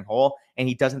hole, and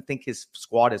he doesn't think his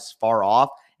squad is far off,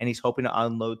 and he's hoping to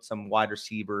unload some wide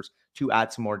receivers to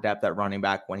add some more depth at running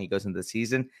back when he goes into the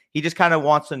season. He just kind of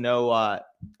wants to know,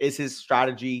 is his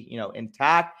strategy,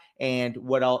 intact, and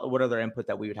what other input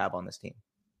that we would have on this team.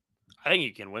 I think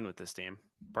you can win with this team,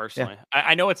 Yeah. personally.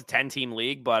 I know it's a 10-team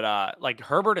league, but like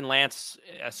Herbert and Lance,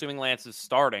 assuming Lance is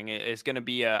starting, is going to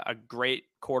be a great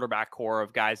quarterback core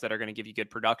of guys that are going to give you good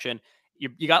production.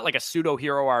 You got like a pseudo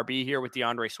hero RB here with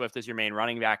DeAndre Swift as your main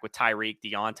running back, with Tyreek,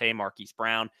 Deontay, Marquise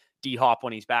Brown, D Hop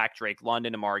when he's back, Drake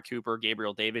London, Amari Cooper,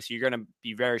 Gabriel Davis. You're going to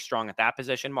be very strong at that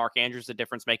position. Mark Andrews, the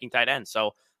difference making tight end.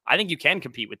 So I think you can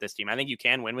compete with this team. I think you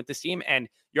can win with this team. And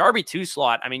your RB2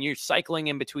 slot, I mean, you're cycling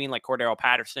in between like Cordero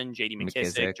Patterson, JD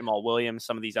McKissick, Jamal Williams,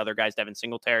 some of these other guys, Devin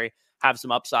Singletary, have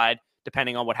some upside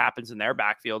depending on what happens in their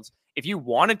backfields. If you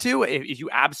wanted to, if you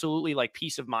absolutely like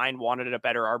peace of mind wanted a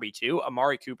better RB2,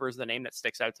 Amari Cooper is the name that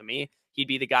sticks out to me. He'd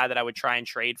be the guy that I would try and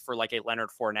trade for like a Leonard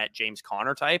Fournette, James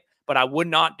Conner type, but I would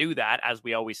not do that, as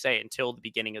we always say, until the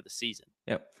beginning of the season.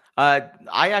 Yep. I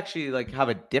actually like have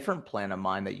a different plan of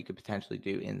mine that you could potentially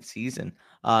do in season.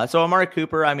 So Amari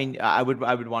Cooper, I mean, I would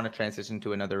want to transition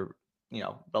to another,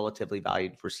 relatively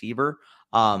valued receiver.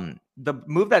 The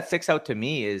move that sticks out to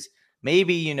me is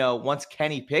maybe, once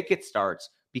Kenny Pickett starts,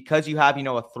 because you have, a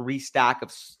 3-stack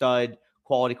of stud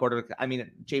quality quarterback. I mean,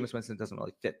 Jameis Winston doesn't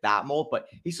really fit that mold, but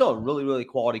he's still a really, really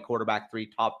quality quarterback,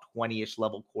 top 20-ish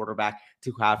level quarterback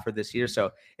to have for this year.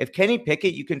 So if Kenny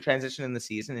Pickett, you can transition in the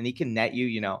season and he can net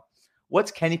you,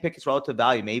 what's Kenny Pickett's relative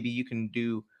value? Maybe you can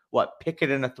do Pickett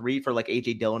in a 3 for like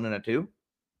AJ Dillon in a 2.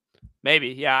 Maybe.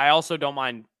 Yeah. I also don't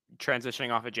mind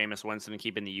transitioning off of Jameis Winston and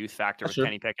keeping the youth factor with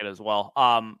Kenny Pickett as well.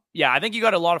 Yeah, I think you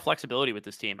got a lot of flexibility with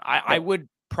this team. I would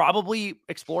probably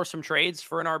explore some trades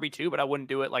for an RB2, but I wouldn't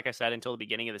do it, like I said, until the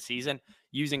beginning of the season,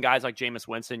 using guys like Jameis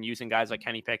Winston, using guys like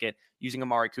Kenny Pickett, using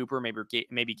Amari Cooper,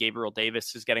 maybe Gabriel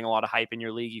Davis is getting a lot of hype in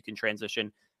your league. You can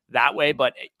transition that way.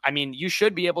 But I mean, you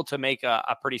should be able to make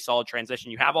a pretty solid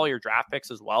transition. You have all your draft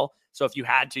picks as well. So if you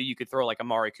had to, you could throw like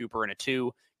Amari Cooper in a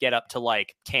 2, get up to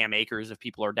like Cam Akers if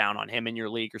people are down on him in your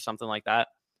league or something like that.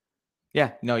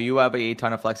 Yeah, no, you have a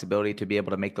ton of flexibility to be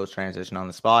able to make those transition on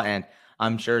the spot. And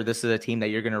I'm sure this is a team that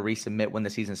you're going to resubmit when the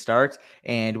season starts.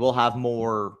 And we'll have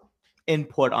more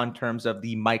input on terms of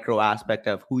the micro aspect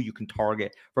of who you can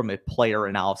target from a player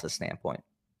analysis standpoint.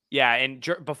 Yeah, and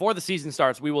before the season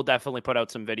starts, we will definitely put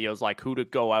out some videos like who to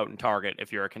go out and target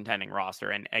if you're a contending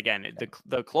roster. And again,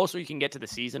 the closer you can get to the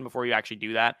season before you actually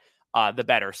do that, the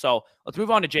better. So let's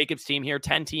move on to Jacob's team here.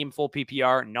 10-team, full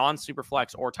PPR, non-super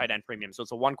flex or tight end premium. So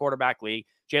it's a 1-quarterback league.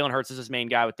 Jalen Hurts is his main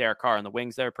guy with Derek Carr on the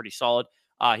wings there. Pretty solid.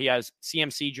 He has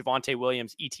CMC, Javonte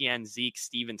Williams, ETN, Zeke,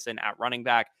 Stevenson at running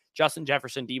back. Justin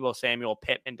Jefferson, Deebo Samuel,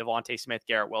 Pittman, Devontae Smith,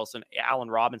 Garrett Wilson, Allen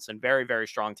Robinson. Very, very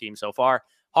strong team so far.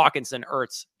 Hawkinson,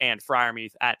 Ertz, and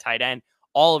Freiermuth at tight end.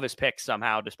 All of his picks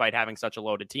somehow, despite having such a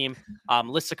loaded team.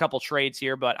 Lists a couple trades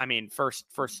here, but I mean, first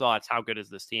thoughts, how good is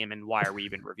this team and why are we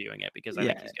even reviewing it? Because I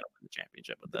think he's going to win the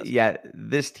championship with this. Yeah,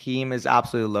 this team is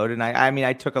absolutely loaded. And I mean,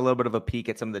 I took a little bit of a peek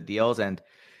at some of the deals and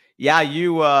yeah,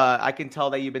 I can tell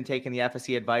that you've been taking the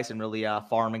FSC advice and really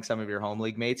farming some of your home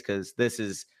league mates because this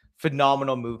is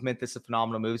phenomenal movement. This is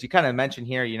phenomenal moves. You kind of mentioned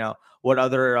here, what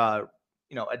other,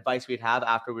 advice we'd have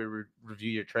after we review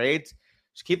your trades.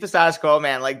 Just keep the status quo,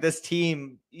 man. Like this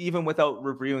team, even without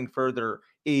reviewing further,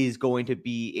 is going to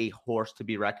be a force to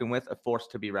be reckoned with.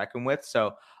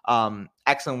 So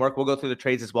excellent work. We'll go through the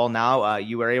trades as well now.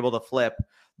 You were able to flip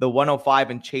the 105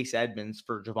 and Chase Edmonds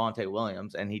for Javonte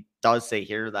Williams. And he does say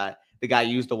here that the guy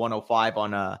used the 105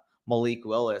 on Malik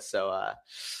Willis. So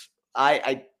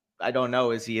I don't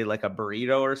know. Is he like a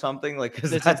burrito or something? Like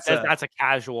that's a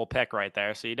casual pick right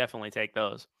there. So you definitely take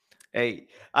those. Hey,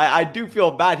 I do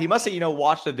feel bad. He must have,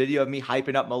 watched a video of me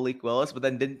hyping up Malik Willis, but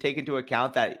then didn't take into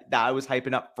account that I was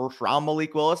hyping up first-round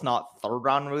Malik Willis, not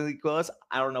third-round Malik Willis.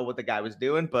 I don't know what the guy was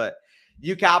doing, but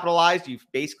you capitalized. You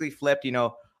basically flipped,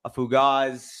 a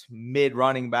Fugaz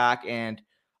mid-running back and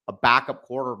a backup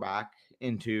quarterback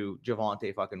into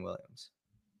Javonte fucking Williams.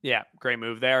 Yeah, great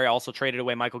move there. He also traded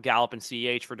away Michael Gallup and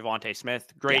CEH for Devontae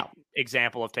Smith. Great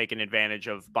example of taking advantage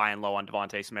of buying low on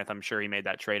Devontae Smith. I'm sure he made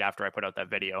that trade after I put out that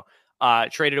video.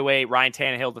 Traded away Ryan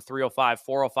Tannehill, the 305,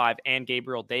 405, and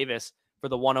Gabriel Davis for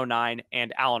the 109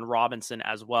 and Allen Robinson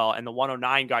as well. And the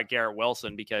 109 got Garrett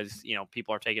Wilson because,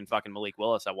 people are taking fucking Malik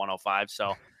Willis at 105.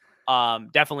 So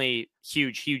definitely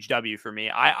huge W for me.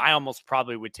 I almost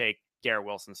probably would take Garrett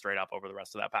Wilson straight up over the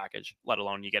rest of that package, let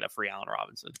alone you get a free Allen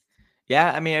Robinson.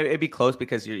 Yeah, I mean, it'd be close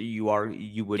because you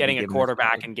would getting a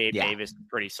quarterback and Gabe Davis is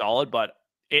pretty solid, but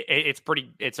it's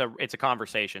a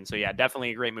conversation. So yeah,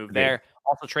 definitely a great move there.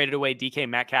 Also traded away DK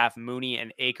Metcalf, Mooney,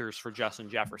 and Akers for Justin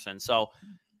Jefferson. So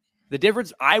the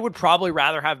difference, I would probably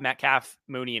rather have Metcalf,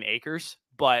 Mooney, and Akers,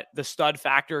 but the stud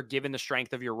factor, given the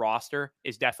strength of your roster,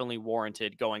 is definitely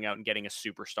warranted going out and getting a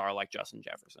superstar like Justin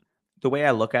Jefferson. The way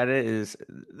I look at it is,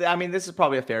 I mean, this is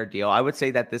probably a fair deal. I would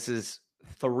say that this is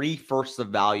 3 firsts of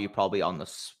value probably on the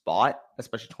spot,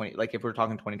 especially if we're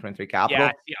talking 2023 capital.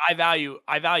 Yeah, see,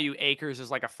 I value Akers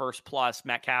as like a first plus.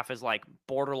 Metcalf is like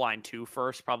borderline 2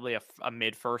 first, probably a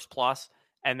mid first plus,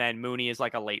 and then Mooney is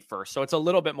like a late first. So it's a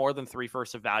little bit more than 3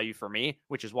 firsts of value for me,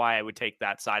 which is why I would take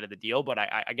that side of the deal. But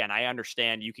I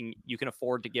understand you can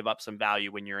afford to give up some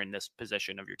value when you're in this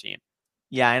position of your team.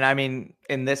 Yeah, and I mean,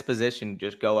 in this position,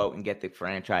 just go out and get the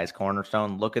franchise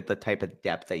cornerstone. Look at the type of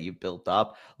depth that you've built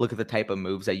up. Look at the type of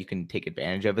moves that you can take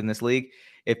advantage of in this league.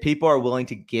 If people are willing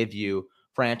to give you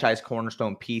franchise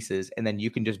cornerstone pieces, and then you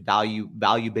can just value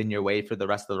bin your way for the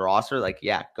rest of the roster, like,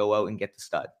 yeah, go out and get the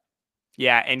stud.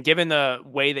 Yeah, and given the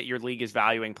way that your league is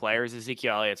valuing players,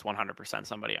 Ezekiel Elliott's 100%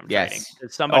 somebody I'm trading.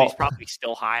 Somebody's probably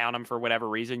still high on him for whatever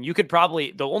reason. You could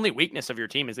probably, the only weakness of your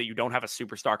team is that you don't have a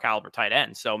superstar caliber tight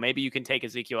end. So maybe you can take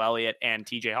Ezekiel Elliott and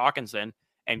TJ Hawkinson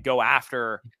and go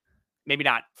after maybe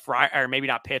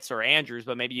not Pitts or Andrews,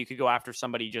 but maybe you could go after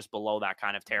somebody just below that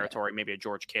kind of territory, maybe a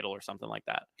George Kittle or something like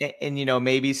that. And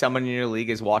maybe someone in your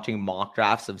league is watching mock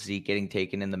drafts of Zeke getting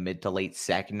taken in the mid to late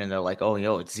second, and they're like,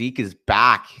 oh, Zeke is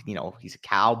back. He's a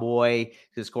cowboy. He's going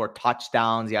to score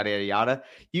touchdowns, yada, yada, yada.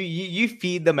 You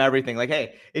feed them everything. Like,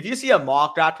 hey, if you see a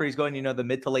mock draft where he's going, the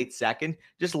mid to late second,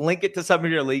 just link it to some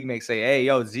of your league mates. Say,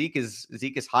 hey, Zeke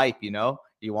is hype,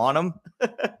 You want him?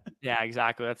 Yeah,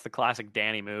 exactly. That's the classic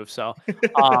Danny move. So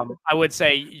I would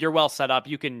say you're well set up.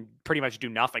 You can pretty much do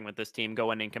nothing with this team, go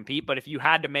in and compete. But if you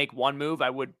had to make one move, I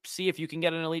would see if you can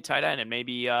get an elite tight end, and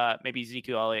maybe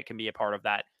Ezekiel Elliott can be a part of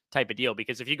that type of deal.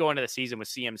 Because if you go into the season with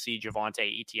CMC,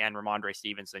 Javonte, Etienne, Ramondre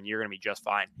Stevenson, you're going to be just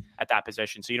fine at that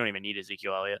position. So you don't even need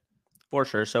Ezekiel Elliott. For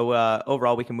sure. So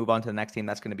overall, we can move on to the next team.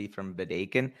 That's going to be from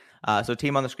Vidakin. So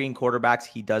team on the screen, quarterbacks.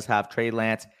 He does have Trey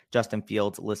Lance, Justin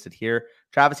Fields listed here.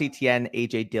 Travis Etienne,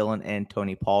 A.J. Dillon, and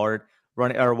Tony Pollard.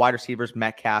 Wide receivers,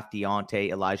 Metcalf, Deontay,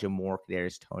 Elijah Moore,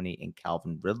 Kadarius Toney, and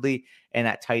Calvin Ridley. And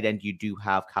at tight end, you do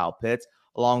have Kyle Pitts,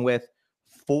 along with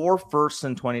 4 firsts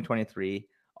in 2023,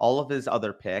 all of his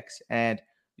other picks. And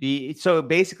so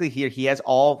basically here, he has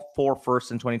all 4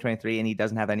 firsts in 2023, and he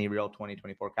doesn't have any real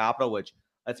 2024 capital, which,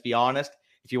 let's be honest,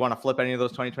 if you want to flip any of those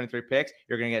 2023 picks,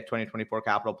 you're going to get 2024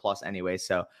 capital plus anyway.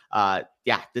 So,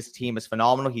 this team is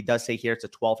phenomenal. He does say here it's a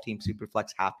 12-team Superflex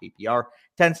half PPR.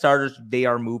 10 starters, they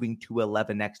are moving to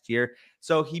 11 next year.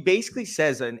 So he basically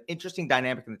says an interesting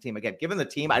dynamic in the team. Again, given the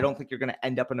team, I don't think you're going to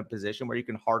end up in a position where you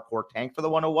can hardcore tank for the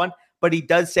 101. But he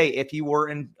does say if you were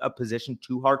in a position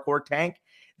to hardcore tank,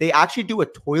 they actually do a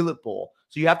toilet bowl.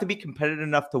 So you have to be competitive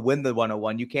enough to win the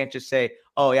 101. You can't just say,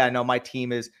 oh, yeah, no, my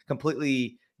team is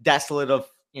completely desolate of,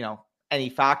 any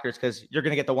factors, because you're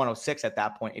going to get the 106 at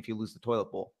that point if you lose the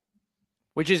toilet bowl.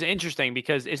 Which is interesting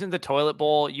because isn't the toilet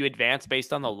bowl you advance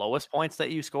based on the lowest points that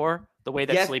you score, the way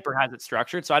that Sleeper has it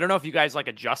structured? So I don't know if you guys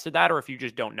adjusted that or if you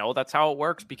just don't know that's how it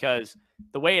works, because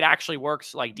the way it actually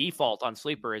works default on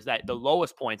Sleeper is that the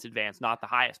lowest points advance, not the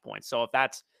highest points. So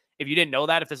if you didn't know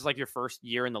that, if this is your first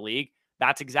year in the league,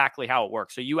 that's exactly how it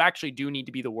works. So you actually do need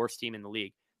to be the worst team in the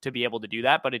league to be able to do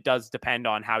that, but it does depend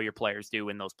on how your players do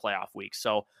in those playoff weeks.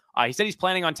 So he said he's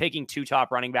planning on taking 2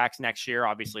 top running backs next year.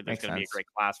 Obviously, there's going to be a great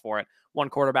class for it. 1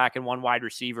 quarterback and 1 wide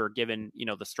receiver, given,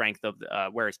 the strength of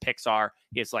where his picks are.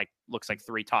 He has looks like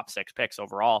 3 top 6 picks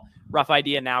overall. Rough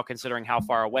idea now considering how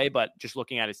far away, but just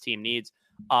looking at his team needs.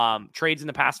 Trades in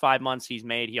the past 5 months he's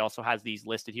made. He also has these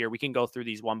listed here. We can go through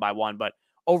these one by one, but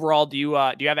overall, do you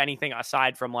have anything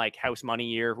aside from house money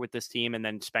year with this team and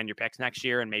then spend your picks next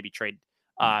year and maybe trade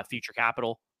future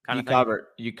capital kind of thing?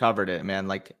 You covered it, man.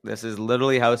 This is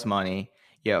literally house money.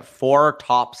 You have 4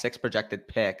 top 6 projected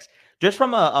picks just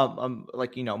from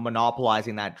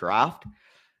monopolizing that draft.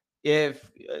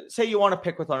 If say you want to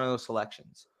pick with one of those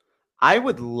selections, I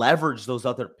would leverage those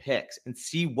other picks and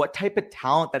see what type of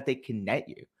talent that they can net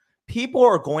you. People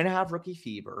are going to have rookie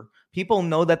fever. People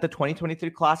know that the 2023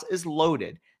 class is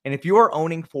loaded. And if you are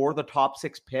owning 4 of the top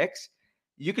 6 picks,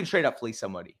 you can straight up fleece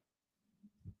somebody.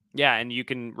 Yeah, and you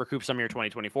can recoup some of your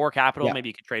 2024 capital. Yeah. Maybe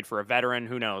you could trade for a veteran.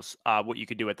 Who knows what you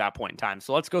could do at that point in time.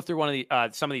 So let's go through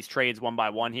some of these trades one by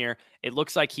one here. It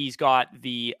looks like he's got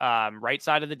the right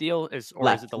side of the deal, is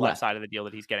it the left side of the deal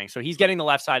that he's getting? So he's getting the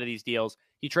left side of these deals.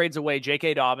 He trades away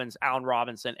J.K. Dobbins, Allen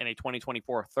Robinson, and a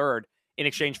 2024 third in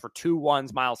exchange for 2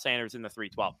 1s, Miles Sanders in the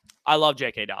 312. I love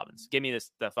J.K. Dobbins. Give me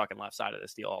the fucking left side of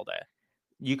this deal all day.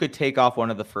 You could take off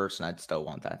one of the first, and I'd still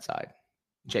want that side.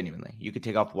 Genuinely, you could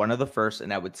take off one of the first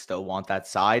and I would still want that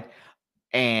side.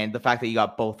 And the fact that you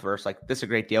got both first, this is a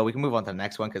great deal. We can move on to the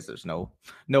next one because there's no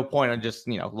point on just,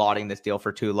 lauding this deal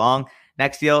for too long.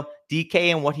 Next deal, DK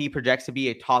and what he projects to be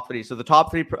a top 3. So the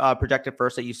top 3 projected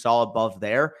first that you saw above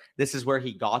there, this is where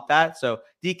he got that. So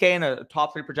DK and a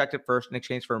top 3 projected first in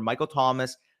exchange for Michael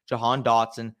Thomas, Jahan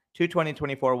Dotson,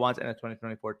 2024 ones, and a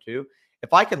 2024 two.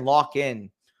 If I can lock in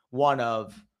one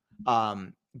of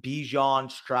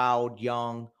Bijan, Stroud,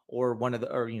 Young, or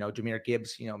Jahmyr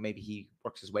Gibbs, maybe he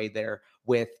works his way there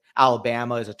with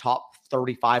Alabama as a top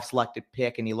 35 selected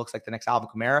pick, and he looks like the next Alvin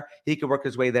Kamara. He could work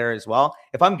his way there as well.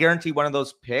 If I'm guaranteed one of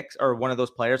those picks or one of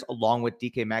those players along with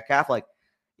DK Metcalf,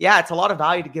 it's a lot of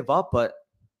value to give up, but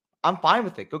I'm fine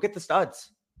with it. Go get the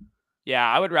studs. Yeah,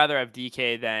 I would rather have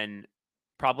DK than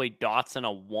probably Dotson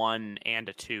a 1 and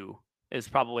a 2 is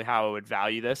probably how I would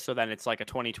value this. So then it's like a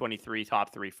 2023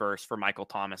 top 3 first for Michael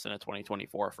Thomas and a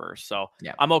 2024 first. So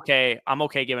yeah. I'm okay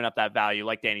giving up that value.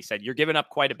 Like Danny said, you're giving up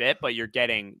quite a bit, but you're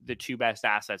getting the 2 best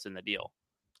assets in the deal.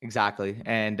 Exactly.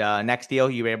 And next deal,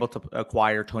 you were able to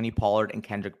acquire Tony Pollard and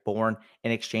Kendrick Bourne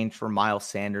in exchange for Miles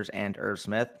Sanders and Irv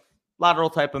Smith.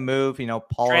 Lateral type of move,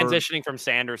 Pollard. Transitioning from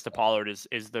Sanders to Pollard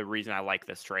is the reason I like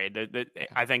this trade.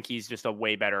 I think he's just a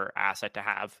way better asset to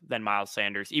have than Miles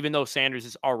Sanders. Even though Sanders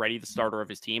is already the starter of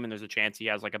his team and there's a chance he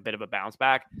has like a bit of a bounce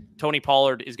back, Tony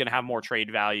Pollard is going to have more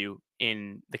trade value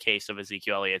in the case of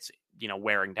Ezekiel Elliott's,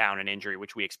 wearing down an injury,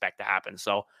 which we expect to happen.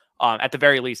 So at the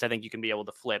very least, I think you can be able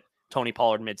to flip Tony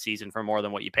Pollard midseason for more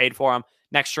than what you paid for him.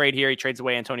 Next trade here, he trades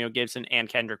away Antonio Gibson and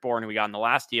Kendrick Bourne, who we got in the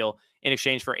last deal, in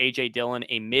exchange for A.J. Dillon,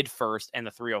 a mid-first, and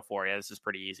the 304. Yeah, this is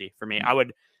pretty easy for me.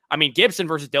 Gibson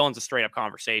versus Dillon's a straight-up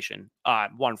conversation,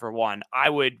 1 for 1. I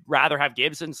would rather have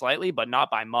Gibson slightly, but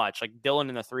not by much. Like, Dillon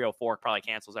in the 304 probably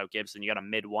cancels out Gibson. You got a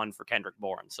mid-1 for Kendrick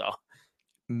Bourne, so.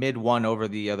 Mid-1 over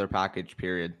the other package,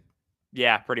 period.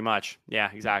 Yeah, pretty much. Yeah,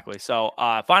 exactly. So,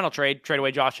 final trade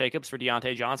away Josh Jacobs for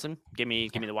Deontay Johnson. Give me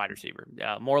the wide receiver.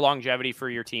 More longevity for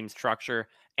your team structure,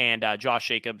 and Josh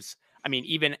Jacobs.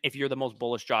 Even if you're the most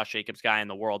bullish Josh Jacobs guy in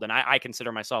the world, and I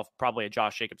consider myself probably a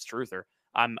Josh Jacobs truther,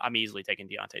 I'm easily taking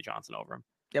Deontay Johnson over him.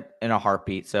 Yep, in a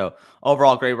heartbeat. So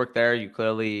overall, great work there. You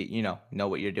clearly, know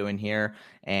what you're doing here,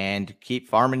 and keep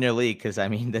farming your league because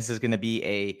this is going to be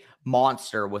a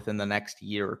monster within the next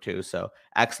year or two. So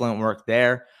excellent work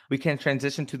there. We can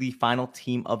transition to the final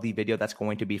team of the video. That's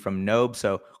going to be from Nobe.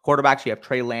 So quarterbacks, you have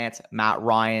Trey Lance, Matt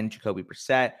Ryan, Jacoby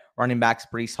Brissett. Running backs,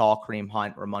 Breece Hall, Kareem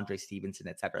Hunt, Ramondre Stevenson,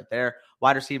 etc. there.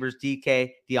 Wide receivers,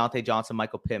 DK, Deontay Johnson,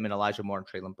 Michael Pittman, Elijah Moore, and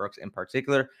Treylon Brooks in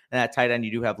particular. And at tight end,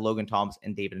 you do have Logan Thomas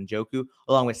and David Njoku,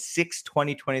 along with 6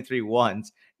 2023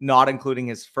 ones, not including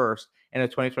his first, and a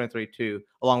 2023 two,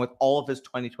 along with all of his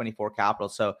 2024 capital.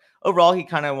 So overall, he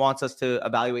kind of wants us to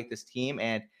evaluate this team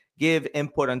and give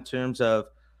input in terms of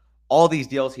all these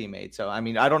deals he made. So, I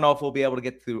don't know if we'll be able to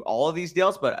get through all of these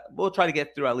deals, but we'll try to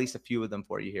get through at least a few of them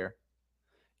for you here.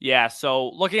 Yeah, so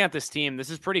looking at this team, this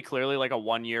is pretty clearly like a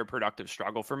 1-year productive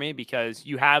struggle for me because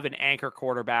you have an anchor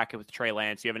quarterback with Trey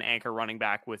Lance, you have an anchor running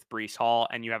back with Breece Hall,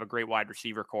 and you have a great wide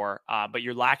receiver core, but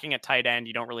you're lacking at tight end.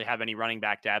 You don't really have any running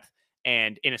back depth,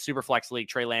 and in a super flex league,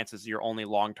 Trey Lance is your only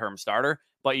long-term starter,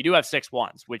 but you do have 6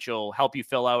 ones, which will help you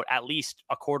fill out at least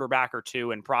a quarterback or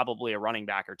two and probably a running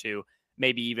back or two,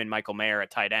 maybe even Michael Mayer at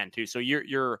tight end too. So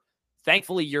you're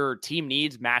thankfully your team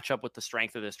needs match up with the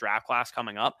strength of this draft class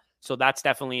coming up. So that's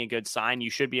definitely a good sign.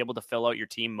 You should be able to fill out your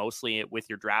team mostly with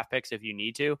your draft picks if you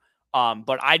need to.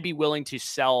 But I'd be willing to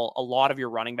sell a lot of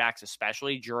your running backs,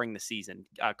 especially during the season.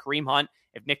 Kareem Hunt,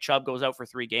 if Nick Chubb goes out for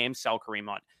 3 games, sell Kareem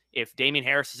Hunt. If Damian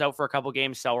Harris is out for a couple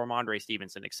games, sell Ramondre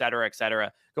Stevenson, et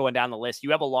cetera, going down the list.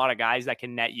 You have a lot of guys that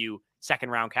can net you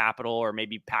second-round capital or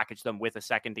maybe package them with a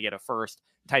second to get a first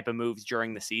type of moves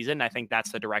during the season. I think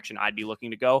that's the direction I'd be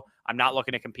looking to go. I'm not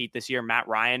looking to compete this year. Matt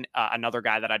Ryan, another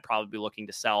guy that I'd probably be looking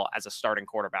to sell as a starting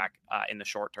quarterback in the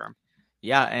short term.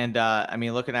 Yeah, and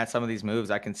looking at some of these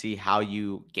moves, I can see how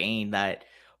you gain that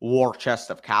war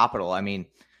chest of capital.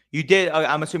 You did.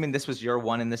 I'm assuming this was your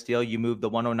one in this deal. You moved the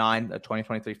 109, the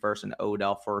 2023 first, and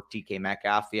Odell for DK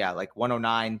Metcalf. Yeah, like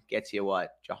 109 gets you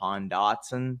what? Jahan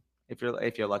Dotson, if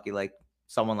you're lucky, like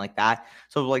someone like that.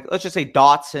 So let's just say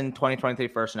Dotson, 2023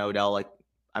 first, and Odell.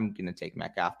 I'm gonna take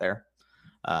Metcalf there.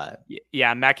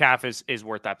 Yeah, Metcalf is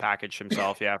worth that package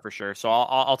himself. Yeah, for sure. So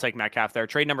I'll take Metcalf there.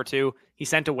 Trade number 2, he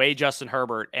sent away Justin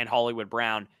Herbert and Hollywood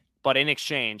Brown, but in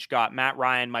exchange got Matt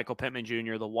Ryan, Michael Pittman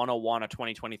Jr., the 101, a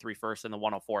 2023 first, and the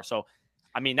 104. So,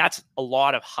 that's a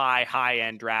lot of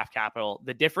high-end draft capital.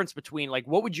 The difference between,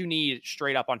 what would you need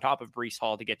straight up on top of Breece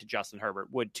Hall to get to Justin Herbert?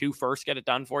 Would 2 firsts get it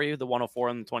done for you, the 104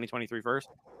 and the 2023 first?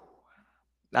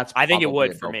 I think it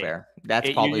would for me. Fair. That's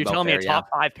probably you're telling fair, me a top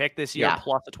 5 pick this year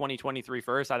plus a 2023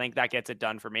 first. I think that gets it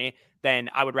done for me. Then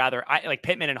I would rather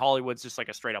Pittman and Hollywood's just like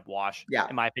a straight up wash. Yeah.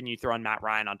 In my opinion, you throw in Matt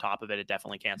Ryan on top of it, it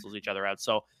definitely cancels each other out.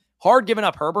 So hard giving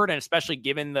up Herbert, and especially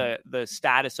given the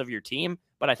status of your team.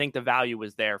 But I think the value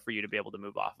was there for you to be able to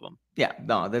move off of him. Yeah,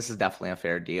 no, this is definitely a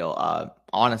fair deal.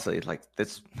 Honestly,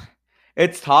 this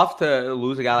It's tough to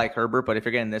lose a guy like Herbert, but if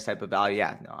you're getting this type of value,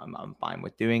 yeah, no, I'm fine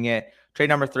with doing it. Trade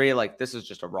number 3, like this is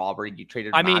just a robbery. You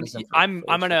traded I mean, Madison for I'm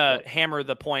first gonna hammer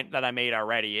the point that I made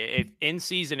already. If in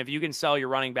season, if you can sell your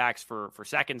running backs for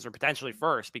seconds or potentially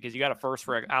first, because you got a first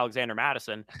for Alexander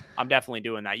Madison, I'm definitely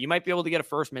doing that. You might be able to get a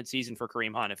first midseason for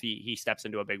Kareem Hunt if he steps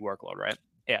into a big workload, right?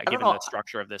 Yeah, given the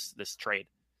structure of this trade.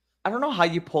 I don't know how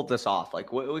you pulled this off.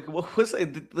 Like, what was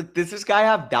it? Like, does this guy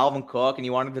have Dalvin Cook and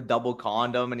you wanted to double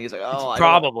condom and he's like, oh,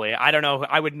 probably. I don't know.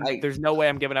 I would. Like, there's no way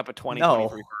I'm giving up a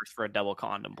 2023 first for a double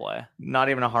condom play. Not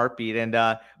even a heartbeat. And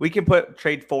we can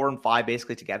trade 4 and 5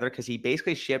 basically together because he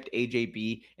basically shipped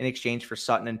AJB in exchange for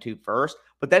Sutton and 2 first,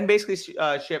 but then basically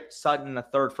shipped Sutton and a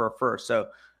third for a first. So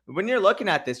when you're looking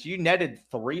at this, you netted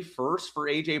 3 firsts for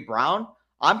AJ Brown.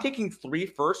 I'm taking 3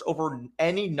 firsts over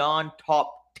any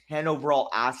non-top 10 overall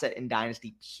asset in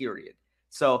Dynasty, period.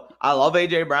 So I love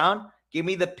AJ Brown. Give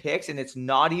me the picks, and it's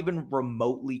not even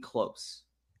remotely close.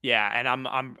 Yeah, and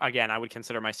I'm again, I would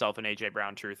consider myself an AJ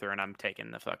Brown truther, and I'm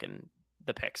taking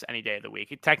the picks any day of the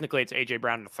week. Technically, it's AJ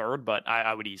Brown in the third, but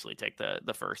I would easily take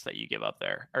the first that you give up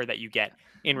there, or that you get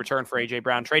in return for AJ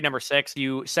Brown. Trade number 6,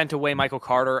 you sent away Michael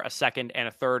Carter, a second and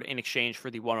a third in exchange for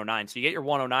the 109. So you get your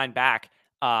 109 back.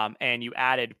 And you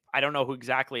added, I don't know who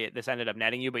exactly this ended up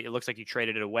netting you, but it looks like you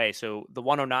traded it away. So the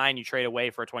 109 you trade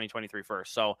away for a 2023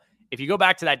 first. So if you go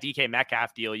back to that DK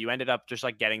Metcalf deal, you ended up just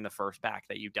like getting the first back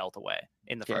that you dealt away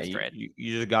in the first trade.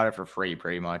 You just got it for free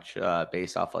pretty much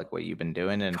based off like what you've been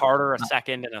doing. And Carter, a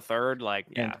second and a third, like,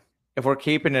 yeah. If we're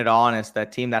keeping it honest,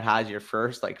 that team that has your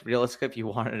first, like realistically, if you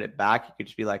wanted it back, you could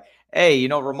just be like, hey,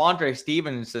 Ramondre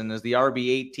Stevenson is the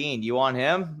RB18. You want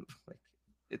him?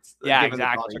 Yeah,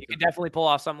 exactly. You could definitely pull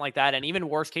off something like that. And even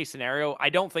worst case scenario, I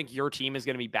don't think your team is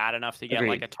going to be bad enough to get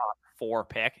like a top 4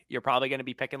 pick. You're probably going to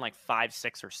be picking like 5,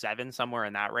 6, or 7, somewhere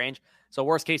in that range. So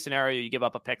worst case scenario, you give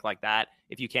up a pick like that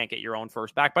if you can't get your own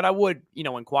first back. But I would,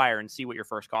 inquire and see what your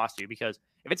first costs you, because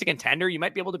if it's a contender, you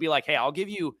might be able to be like, hey, I'll give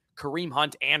you Kareem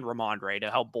Hunt and Ramondre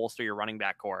to help bolster your running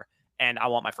back core, and I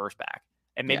want my first back.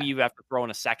 And maybe you have to throw in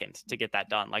a second to get that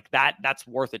done. Like that's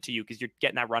worth it to you, because you're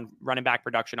getting that running back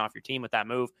production off your team with that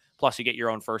move. Plus you get your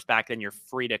own first back. Then you're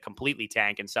free to completely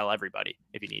tank and sell everybody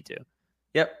if you need to.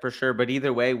 Yep, for sure. But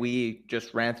either way, we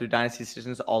just ran through Dynasty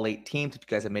decisions, all 8 teams. If you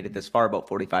guys have made it this far, about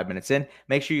 45 minutes in,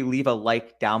 make sure you leave a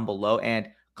like down below and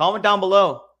comment down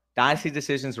below. Dynasty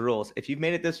decisions rules. If you've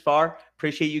made it this far,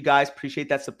 appreciate you guys. Appreciate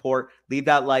that support. Leave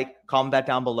that like, comment that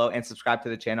down below, and subscribe to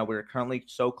the channel. We're currently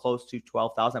so close to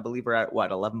 12,000. I believe we're at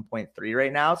 11.3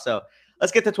 right now. So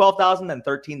let's get to 12,000, then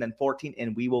 13, then 14,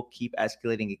 and we will keep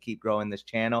escalating and keep growing this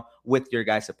channel with your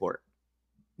guys' support.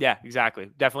 Yeah, exactly.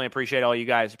 Definitely appreciate all you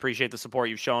guys. Appreciate the support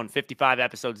you've shown. 55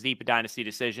 episodes deep of Dynasty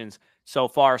Decisions so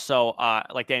far. So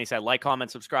like Danny said, like, comment,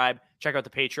 subscribe. Check out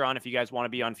the Patreon if you guys want to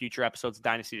be on future episodes of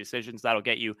Dynasty Decisions. That'll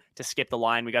get you to skip the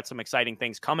line. We got some exciting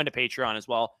things coming to Patreon as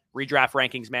well. Redraft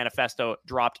Rankings Manifesto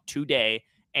dropped today,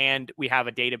 and we have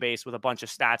a database with a bunch of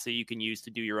stats that you can use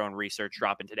to do your own research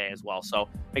dropping today as well. So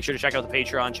make sure to check out the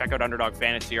Patreon. Check out Underdog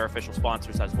Fantasy, our official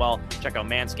sponsors as well. Check out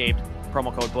Manscaped.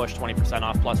 Promo code BUSH, 20%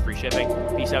 off plus free shipping.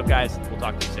 Peace out, guys. We'll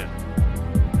talk to you soon.